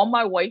 All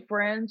my white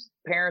friends,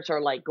 parents are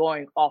like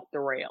going off the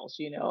rails,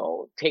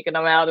 taking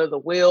them out of the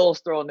wheels,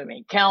 throwing them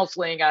in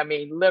counseling. I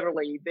mean,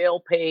 literally,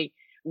 they'll pay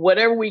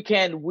whatever we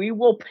can. We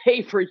will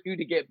pay for you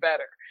to get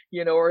better,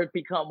 or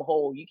become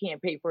whole. You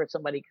can't pay for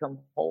somebody to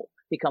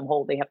become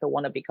whole. They have to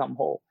want to become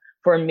whole.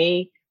 For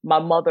me, my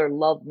mother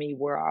loved me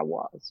where I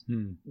was.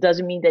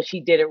 Doesn't mean that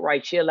she did it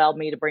right. She allowed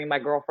me to bring my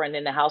girlfriend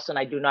in the house, and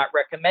I do not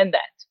recommend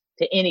that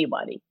to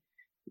anybody.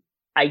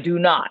 I do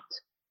not.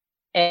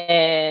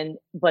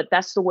 But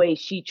that's the way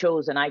she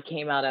chose, and I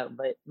came out of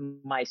it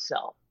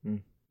myself.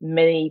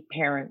 Many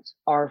parents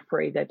are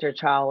afraid that their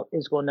child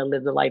is going to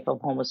live the life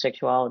of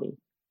homosexuality.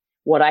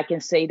 What I can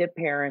say to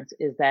parents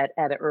is that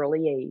at an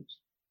early age,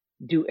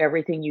 do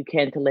everything you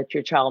can to let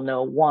your child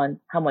know, 1,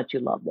 how much you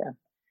love them.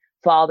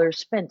 Fathers,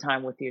 spend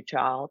time with your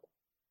child.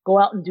 Go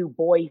out and do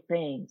boy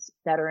things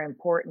that are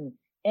important.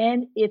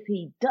 And if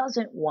he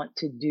doesn't want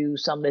to do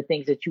some of the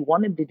things that you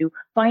want him to do,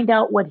 find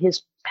out what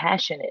his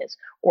passion is.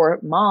 Or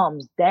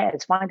moms,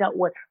 dads, find out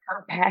what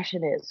her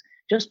passion is.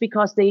 Just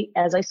because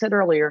as I said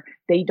earlier,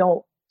 they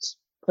don't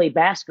play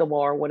basketball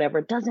or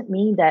whatever, doesn't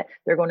mean that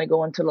they're going to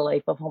go into the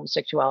life of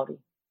homosexuality.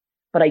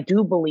 But I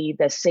do believe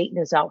that Satan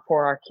is out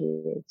for our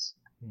kids.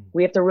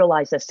 We have to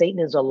realize that Satan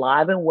is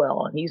alive and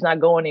well, and he's not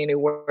going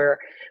anywhere,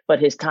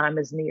 but his time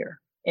is near.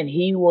 And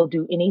he will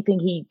do anything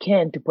he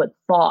can to put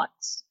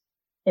thoughts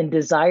and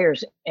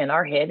desires in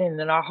our head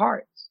and in our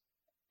hearts.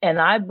 And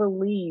I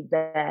believe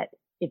that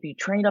if you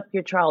train up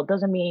your child,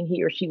 doesn't mean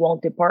he or she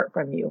won't depart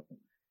from you.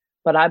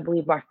 But I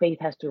believe our faith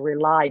has to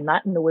rely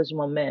not in the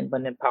wisdom of men, but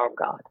in the power of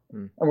God.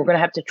 And we're going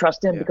to have to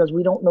trust him because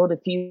we don't know the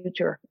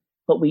future,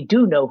 but we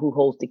do know who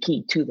holds the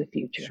key to the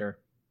future. Sure.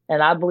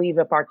 And I believe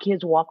if our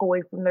kids walk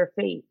away from their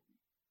faith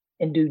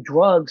and do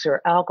drugs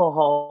or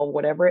alcohol,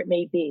 whatever it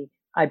may be,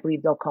 I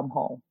believe they'll come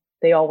home.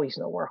 They always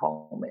know where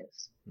home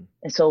is.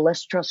 And so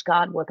let's trust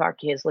God with our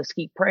kids. Let's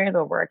keep praying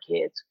over our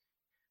kids,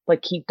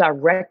 but keep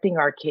directing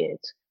our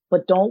kids.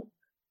 But don't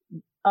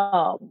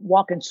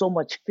walk in so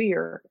much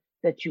fear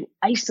that you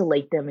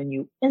isolate them and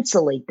you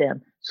insulate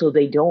them so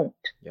they don't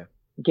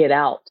get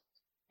out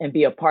and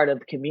be a part of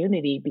the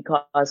community,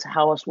 because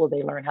how else will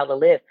they learn how to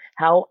live?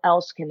 How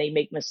else can they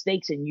make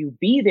mistakes and you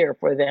be there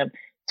for them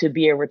to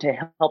be able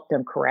to help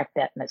them correct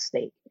that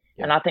mistake?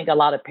 Yeah. And I think a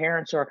lot of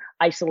parents are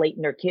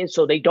isolating their kids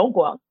so they don't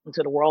go out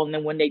into the world. And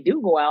then when they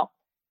do go out,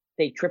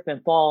 they trip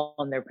and fall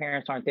and their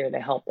parents aren't there to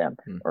help them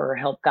or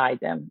help guide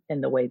them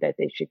in the way that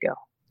they should go.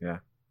 Yeah.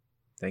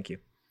 Thank you.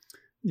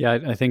 Yeah,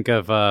 I think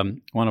of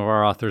one of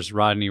our authors,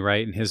 Rodney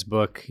Wright, in his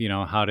book,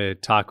 How to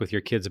Talk with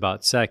Your Kids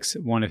About Sex.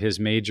 One of his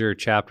major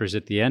chapters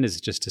at the end is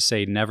just to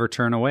say, never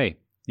turn away.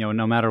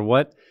 No matter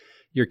what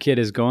your kid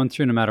is going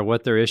through, no matter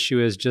what their issue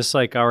is, just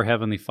like our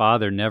Heavenly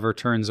Father never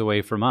turns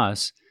away from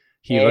us.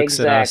 He looks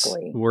at us,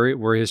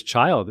 we're his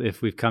child.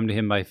 If we've come to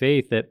him by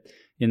faith, that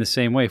in the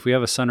same way, if we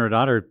have a son or a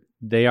daughter,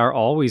 they are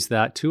always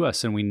that to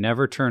us, and we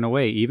never turn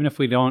away. Even if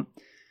we don't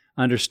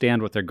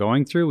understand what they're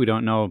going through,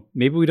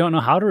 maybe we don't know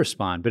how to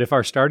respond. But if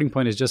our starting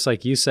point is just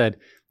like you said,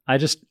 I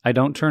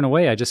don't turn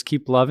away. I just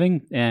keep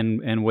loving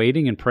and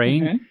waiting and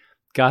praying. Mm-hmm.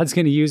 God's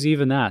going to use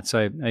even that. So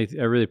I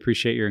really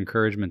appreciate your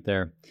encouragement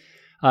there.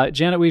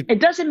 Janet, it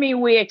doesn't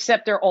mean we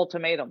accept their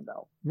ultimatum,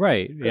 though.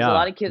 Right. Because a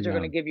lot of kids are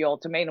going to give you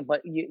ultimatum,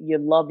 but you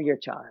love your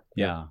child.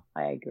 Yeah.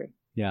 I agree.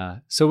 Yeah.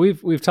 So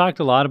we've talked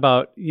a lot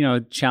about,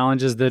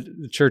 challenges that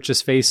the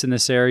churches face in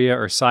this area,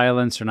 or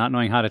silence, or not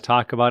knowing how to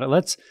talk about it.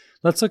 Let's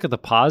look at the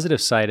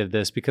positive side of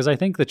this, because I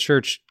think the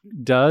church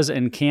does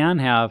and can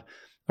have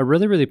a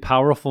really, really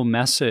powerful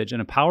message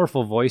and a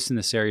powerful voice in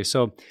this area.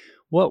 So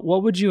what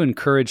would you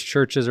encourage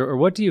churches, or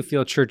what do you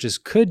feel churches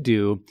could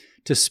do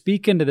to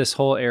speak into this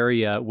whole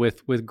area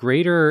with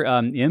greater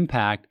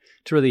impact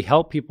to really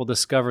help people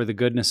discover the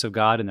goodness of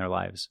God in their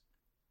lives?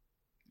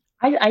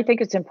 I think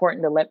it's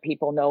important to let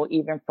people know,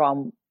 even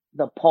from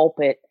the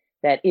pulpit,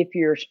 that if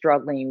you're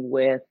struggling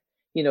with,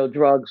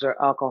 drugs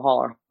or alcohol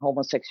or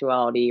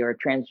homosexuality or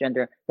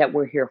transgender, that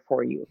we're here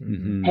for you.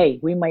 Mm-hmm. Hey,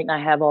 we might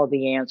not have all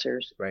the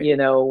answers. Right.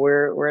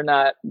 We're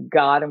not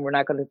God, and we're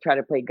not going to try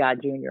to play God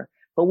Jr.,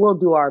 but we'll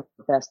do our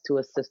best to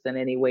assist in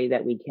any way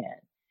that we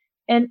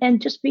can.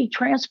 And just be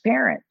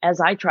transparent, as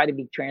I try to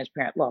be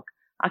transparent. Look,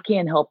 I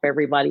can't help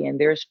everybody, and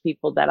there's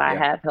people that I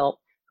have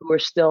helped who are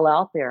still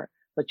out there.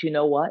 But you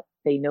know what?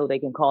 They know they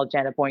can call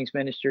Janet Boynes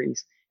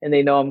Ministries, and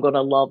they know I'm going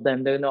to love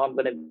them. They know I'm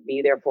going to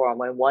be there for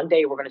them. And one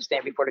day we're going to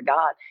stand before the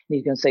God, and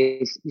he's going to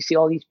say, you see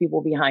all these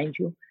people behind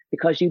you?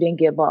 Because you didn't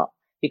give up,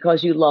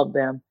 because you love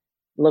them,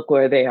 look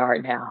where they are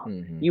now.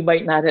 Mm-hmm. You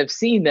might not have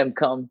seen them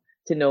come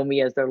to know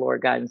me as their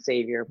Lord, God, and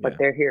Savior, but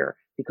they're here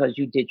because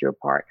you did your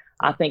part.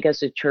 I think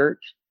as a church,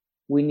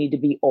 we need to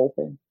be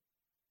open.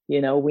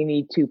 We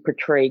need to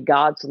portray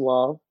God's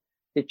love.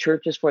 The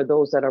church is for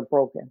those that are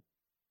broken.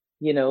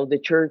 The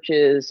church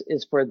is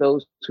for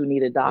those who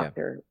need a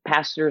doctor. Yeah.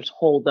 Pastors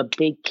hold a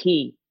big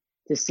key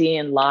to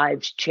seeing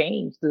lives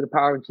change through the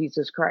power of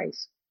Jesus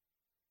Christ.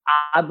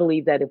 I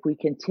believe that if we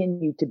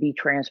continue to be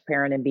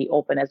transparent and be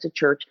open as a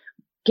church,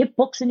 get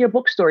books in your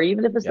bookstore,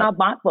 even if it's not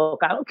my book.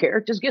 I don't care.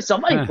 Just get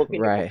somebody's book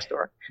in your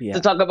bookstore to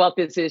talk about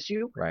this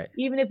issue. Right.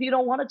 Even if you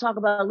don't want to talk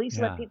about it, at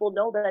least let people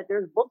know that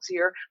there's books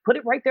here. Put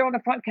it right there on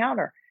the front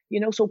counter,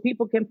 so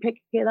people can pick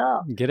it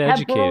up. Get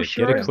educated,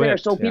 get equipped. There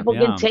so people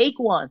can take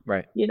one.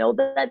 Right.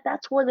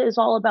 That's what it's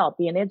all about,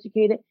 being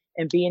educated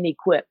and being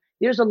equipped.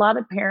 There's a lot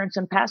of parents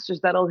and pastors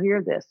that'll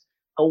hear this.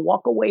 They'll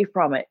walk away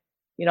from it.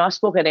 I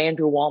spoke at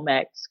Andrew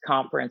Womack's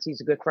conference.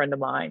 He's a good friend of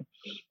mine.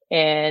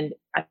 And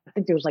I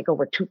think there was like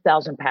over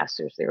 2,000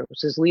 pastors there. It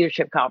was his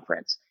leadership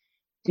conference.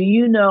 Do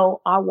you know,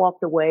 I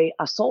walked away.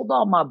 I sold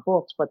all my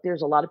books, but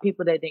there's a lot of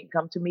people that didn't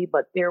come to me.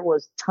 But there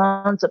was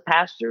tons of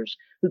pastors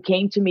who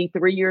came to me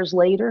 3 years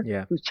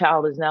later, whose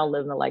child is now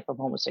living a life of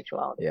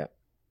homosexuality. Yeah.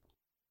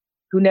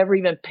 Who never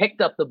even picked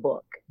up the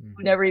book,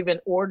 who never even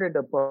ordered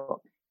a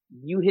book.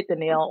 You hit the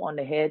nail on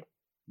the head.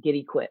 Get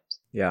equipped.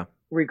 Yeah.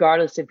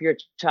 Regardless if your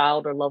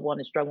child or loved one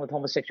is struggling with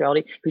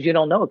homosexuality, because you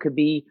don't know, it could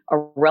be a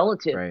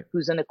relative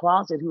who's in the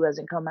closet who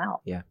hasn't come out.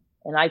 Yeah.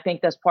 And I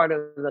think that's part of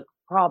the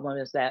problem,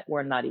 is that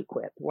we're not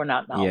equipped. We're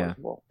not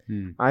knowledgeable.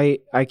 Yeah.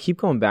 I keep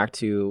going back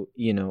to,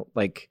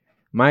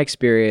 my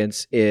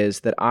experience is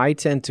that I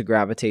tend to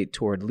gravitate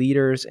toward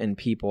leaders and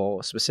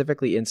people,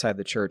 specifically inside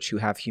the church, who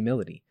have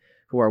humility,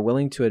 who are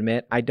willing to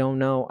admit, I don't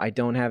know, I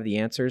don't have the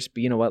answers,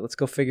 but you know what, let's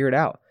go figure it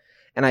out.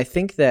 And I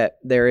think that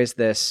there is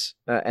this,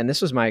 and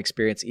this was my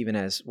experience even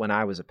as when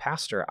I was a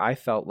pastor, I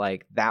felt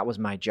like that was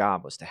my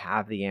job, was to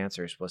have the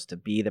answers, was to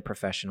be the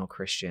professional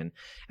Christian.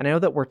 And I know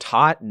that we're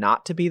taught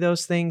not to be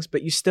those things,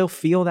 but you still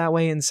feel that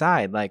way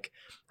inside. Like,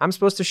 I'm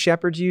supposed to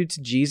shepherd you to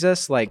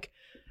Jesus. Like,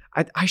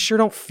 I sure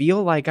don't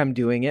feel like I'm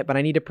doing it, but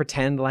I need to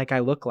pretend like I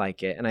look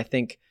like it. And I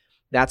think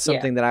that's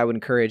something that I would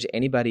encourage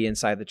anybody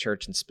inside the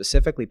church, and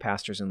specifically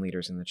pastors and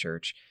leaders in the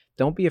church.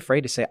 Don't be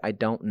afraid to say, I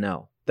don't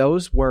know.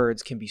 Those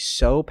words can be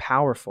so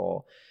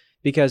powerful,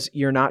 because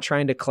you're not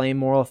trying to claim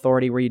moral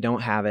authority where you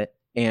don't have it.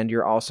 And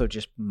you're also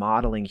just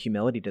modeling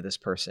humility to this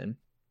person.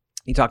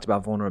 You talked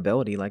about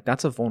vulnerability. Like,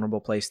 that's a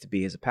vulnerable place to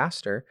be as a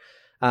pastor.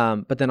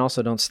 But then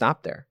also don't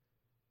stop there.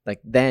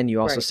 Like, then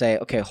you also say,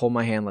 okay, hold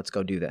my hand. Let's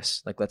go do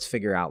this. Like, let's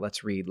figure out,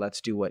 let's read,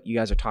 let's do what you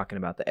guys are talking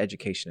about, the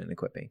education and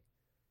equipping.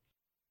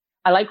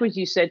 I like what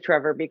you said,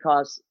 Trevor,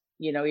 because,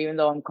 even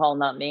though I'm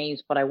calling out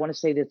names, but I want to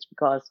say this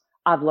because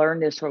I've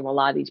learned this from a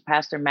lot of these.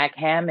 Pastor Mac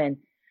Hammond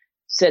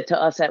said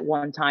to us at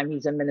one time,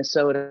 he's in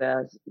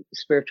Minnesota,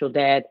 spiritual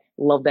dad,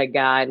 love that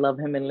guy, love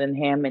him and Lynn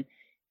Hammond.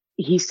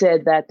 He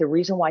said that the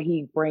reason why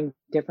he brings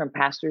different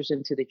pastors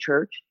into the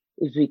church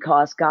is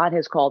because God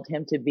has called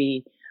him to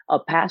be a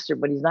pastor,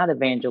 but he's not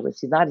evangelist.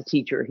 He's not a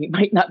teacher. He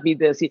might not be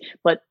this,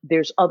 but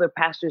there's other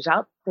pastors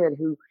out there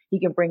who he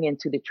can bring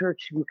into the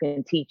church who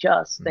can teach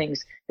us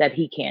things that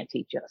he can't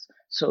teach us.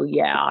 So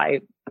yeah,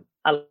 I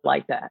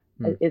like that.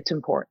 It's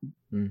important.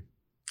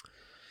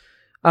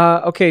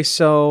 Okay,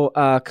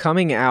 so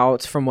coming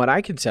out, from what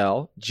I can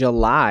tell,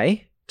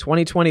 July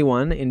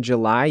 2021, in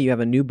July, you have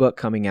a new book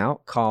coming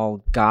out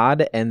called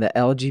God and the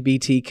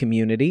LGBT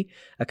Community,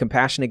 a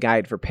compassionate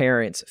guide for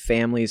parents,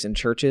 families, and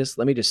churches.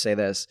 Let me just say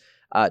this.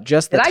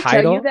 Just the title. Did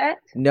I tell you that?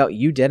 No,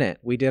 you didn't.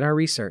 We did our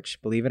research,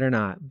 believe it or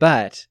not.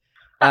 But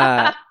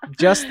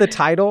just the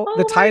title,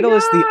 the title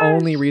is the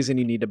only reason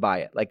you need to buy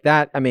it. Like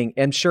that, I mean,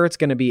 I'm sure it's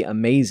going to be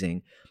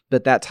amazing,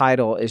 but that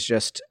title is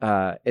just,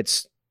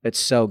 it's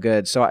so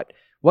good. So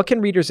what can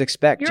readers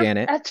expect,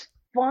 Janet? That's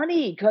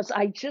funny, because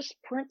I just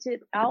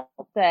printed out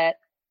that,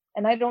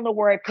 and I don't know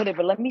where I put it,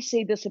 but let me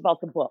say this about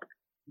the book.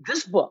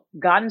 This book,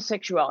 God and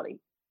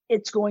Sexuality,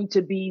 it's going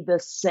to be the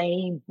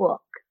same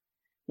book.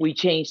 We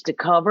changed the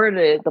cover.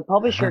 The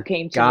publisher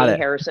came to me,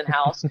 Harrison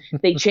House.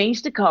 They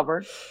changed the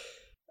cover.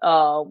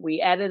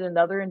 We added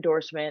another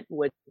endorsement,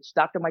 which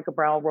Dr. Michael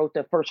Brown wrote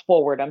the first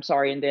foreword, and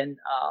then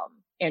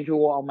Andrew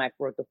Womack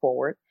wrote the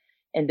foreword.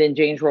 And then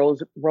James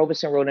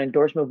Robeson wrote an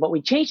endorsement. But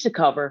we changed the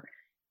cover,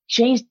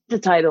 changed the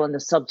title and the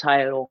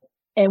subtitle,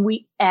 and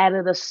we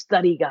added a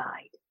study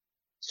guide.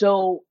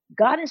 So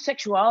God and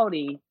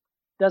Sexuality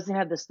doesn't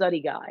have the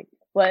study guide,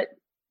 but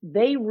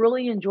they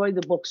really enjoyed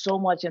the book so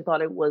much and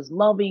thought it was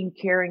loving,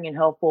 caring, and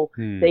helpful.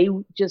 They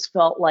just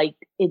felt like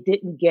it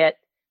didn't get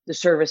the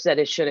service that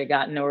it should have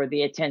gotten or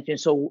the attention.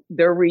 So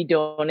they're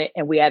redoing it,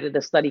 and we added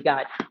a study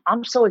guide.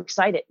 I'm so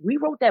excited. We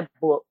wrote that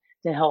book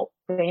to help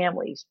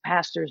families,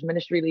 pastors,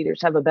 ministry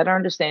leaders have a better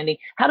understanding.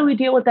 How do we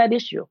deal with that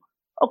issue?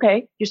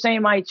 Okay, you're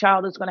saying my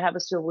child is going to have a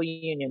civil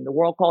union. The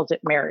world calls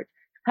it marriage.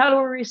 How do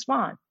we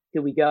respond?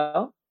 Do we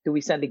go? Do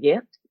we send a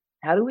gift?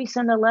 How do we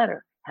send a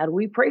letter? How do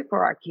we pray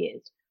for our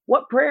kids?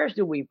 What prayers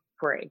do we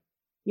pray?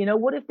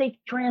 What if they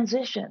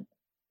transition?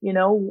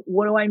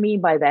 What do I mean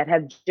by that?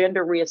 Have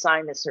gender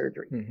reassignment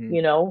surgery.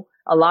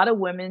 A lot of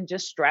women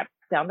just strap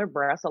down their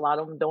breasts. A lot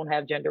of them don't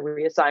have gender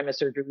reassignment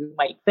surgery, we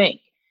might think.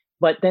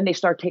 But then they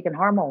start taking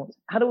hormones.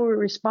 How do we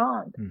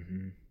respond?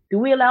 Do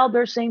we allow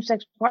their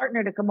same-sex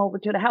partner to come over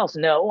to the house?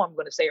 No, I'm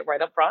going to say it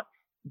right up front.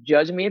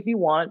 Judge me if you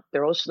want.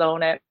 Throw a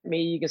stone at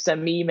me. You can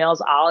send me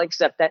emails. I'll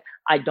accept that.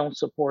 I don't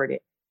support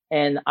it.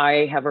 And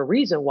I have a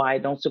reason why I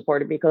don't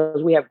support it,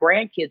 because we have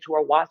grandkids who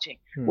are watching.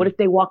 What if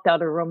they walked out of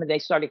the room and they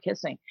started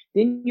kissing?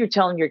 Then you're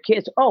telling your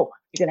kids, oh,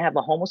 you're going to have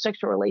a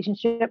homosexual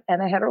relationship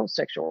and a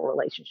heterosexual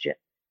relationship.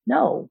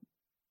 No,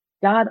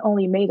 God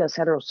only made us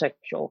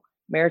heterosexual,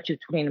 marriage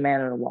between a man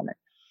and a woman.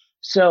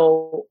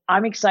 So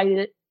I'm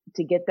excited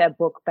to get that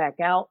book back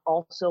out.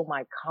 Also,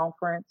 my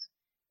conference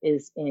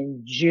is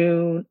in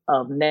June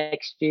of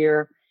next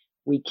year.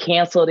 We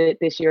canceled it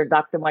this year.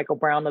 Dr. Michael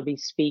Brown will be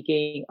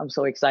speaking. I'm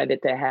so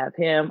excited to have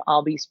him.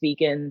 I'll be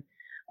speaking.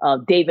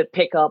 David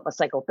Pickup, a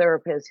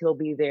psychotherapist, he'll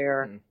be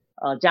there.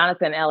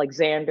 Jonathan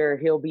Alexander,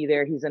 he'll be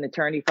there. He's an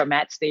attorney for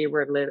Matt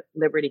Staver,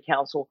 Liberty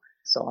Counsel.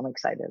 So I'm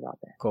excited about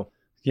that. Cool.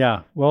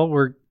 Yeah. Well,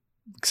 we're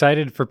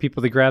excited for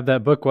people to grab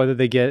that book, whether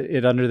they get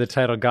it under the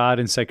title God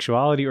and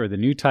Sexuality or the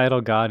new title,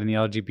 God and the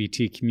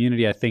LGBT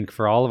Community. I think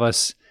for all of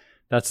us,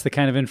 that's the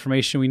kind of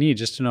information we need,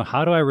 just to know,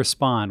 how do I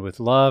respond with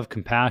love,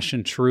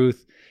 compassion,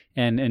 truth,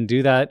 and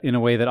do that in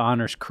a way that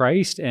honors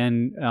Christ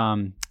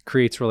and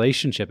creates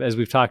relationship, as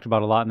we've talked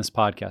about a lot in this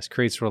podcast,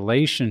 creates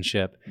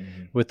relationship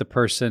with the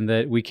person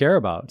that we care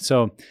about.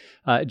 So,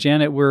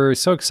 Janet, we're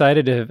so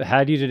excited to have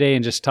had you today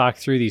and just talk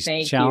through these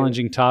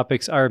challenging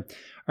topics. Are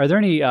there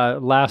any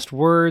last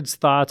words,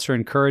 thoughts, or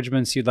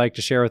encouragements you'd like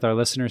to share with our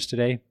listeners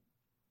today?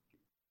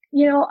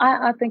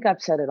 I think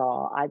I've said it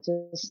all. I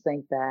just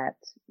think that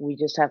we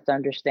just have to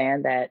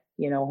understand that,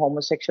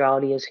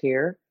 homosexuality is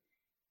here.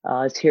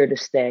 It's here to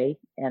stay.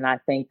 And I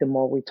think the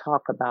more we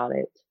talk about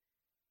it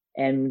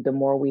and the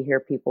more we hear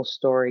people's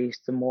stories,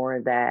 the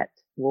more that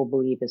we'll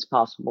believe it's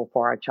possible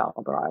for our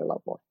child or our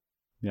loved one.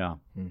 Yeah.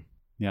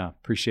 Yeah.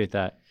 Appreciate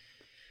that.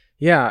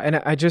 Yeah. And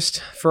I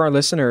just, for our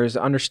listeners,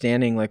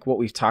 understanding like what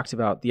we've talked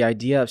about, the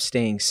idea of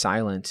staying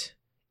silent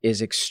is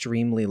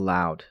extremely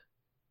loud.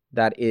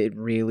 That it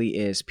really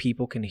is.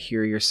 People can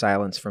hear your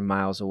silence from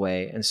miles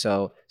away. And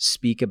so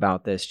speak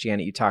about this.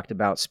 Janet, you talked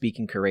about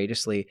speaking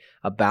courageously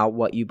about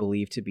what you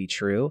believe to be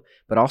true,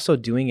 but also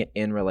doing it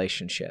in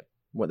relationship.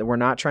 We're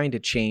not trying to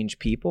change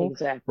people.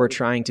 Exactly. We're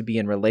trying to be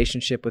in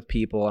relationship with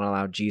people and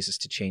allow Jesus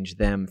to change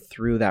them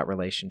through that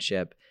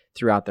relationship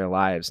throughout their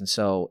lives. And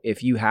so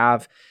if you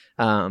have,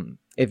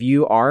 if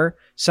you are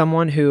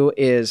someone who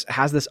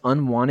has this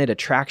unwanted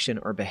attraction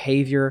or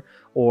behavior,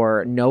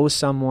 or knows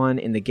someone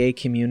in the gay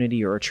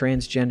community or a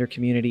transgender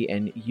community,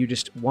 and you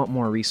just want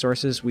more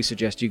resources, we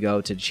suggest you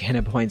go to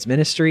Janet Boynes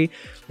Ministry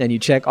and you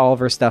check all of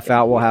her stuff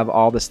out. We'll have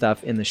all the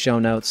stuff in the show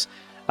notes.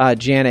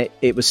 Janet,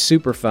 it was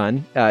super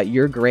fun.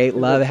 You're great.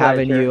 Love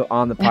having you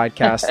on the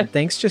podcast. And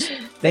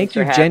thank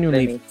you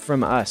genuinely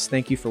from us.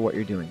 Thank you for what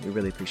you're doing. We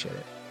really appreciate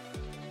it.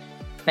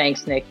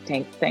 Thanks, Nick.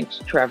 Thanks,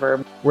 Trevor.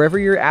 Wherever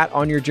you're at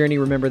on your journey,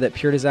 remember that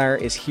Pure Desire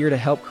is here to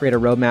help create a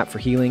roadmap for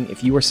healing.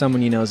 If you or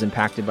someone you know is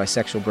impacted by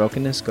sexual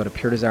brokenness, go to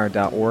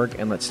puredesire.org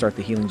and let's start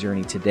the healing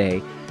journey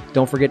today.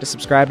 Don't forget to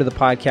subscribe to the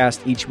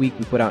podcast. Each week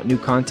we put out new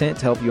content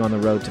to help you on the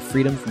road to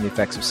freedom from the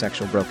effects of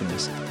sexual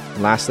brokenness.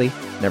 And lastly,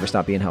 never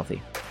stop being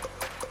healthy.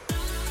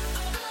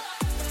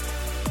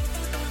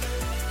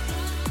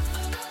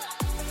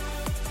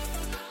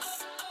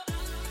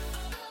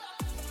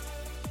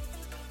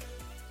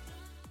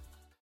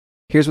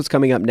 Here's what's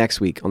coming up next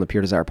week on the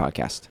Pure Desire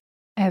podcast.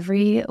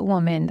 Every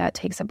woman that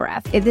takes a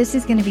breath. This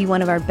is going to be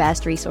one of our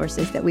best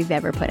resources that we've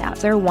ever put out.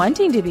 They're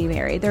wanting to be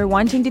married. They're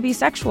wanting to be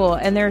sexual.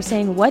 And they're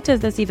saying, what does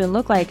this even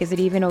look like? Is it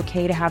even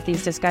okay to have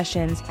these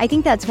discussions? I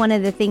think that's one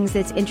of the things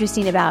that's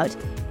interesting about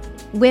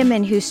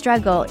women who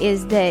struggle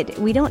is that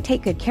we don't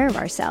take good care of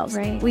ourselves.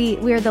 Right.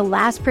 We're the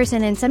last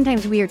person, and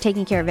sometimes we are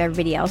taking care of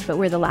everybody else, but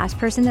we're the last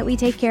person that we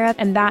take care of.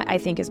 And that, I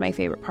think, is my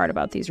favorite part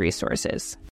about these resources.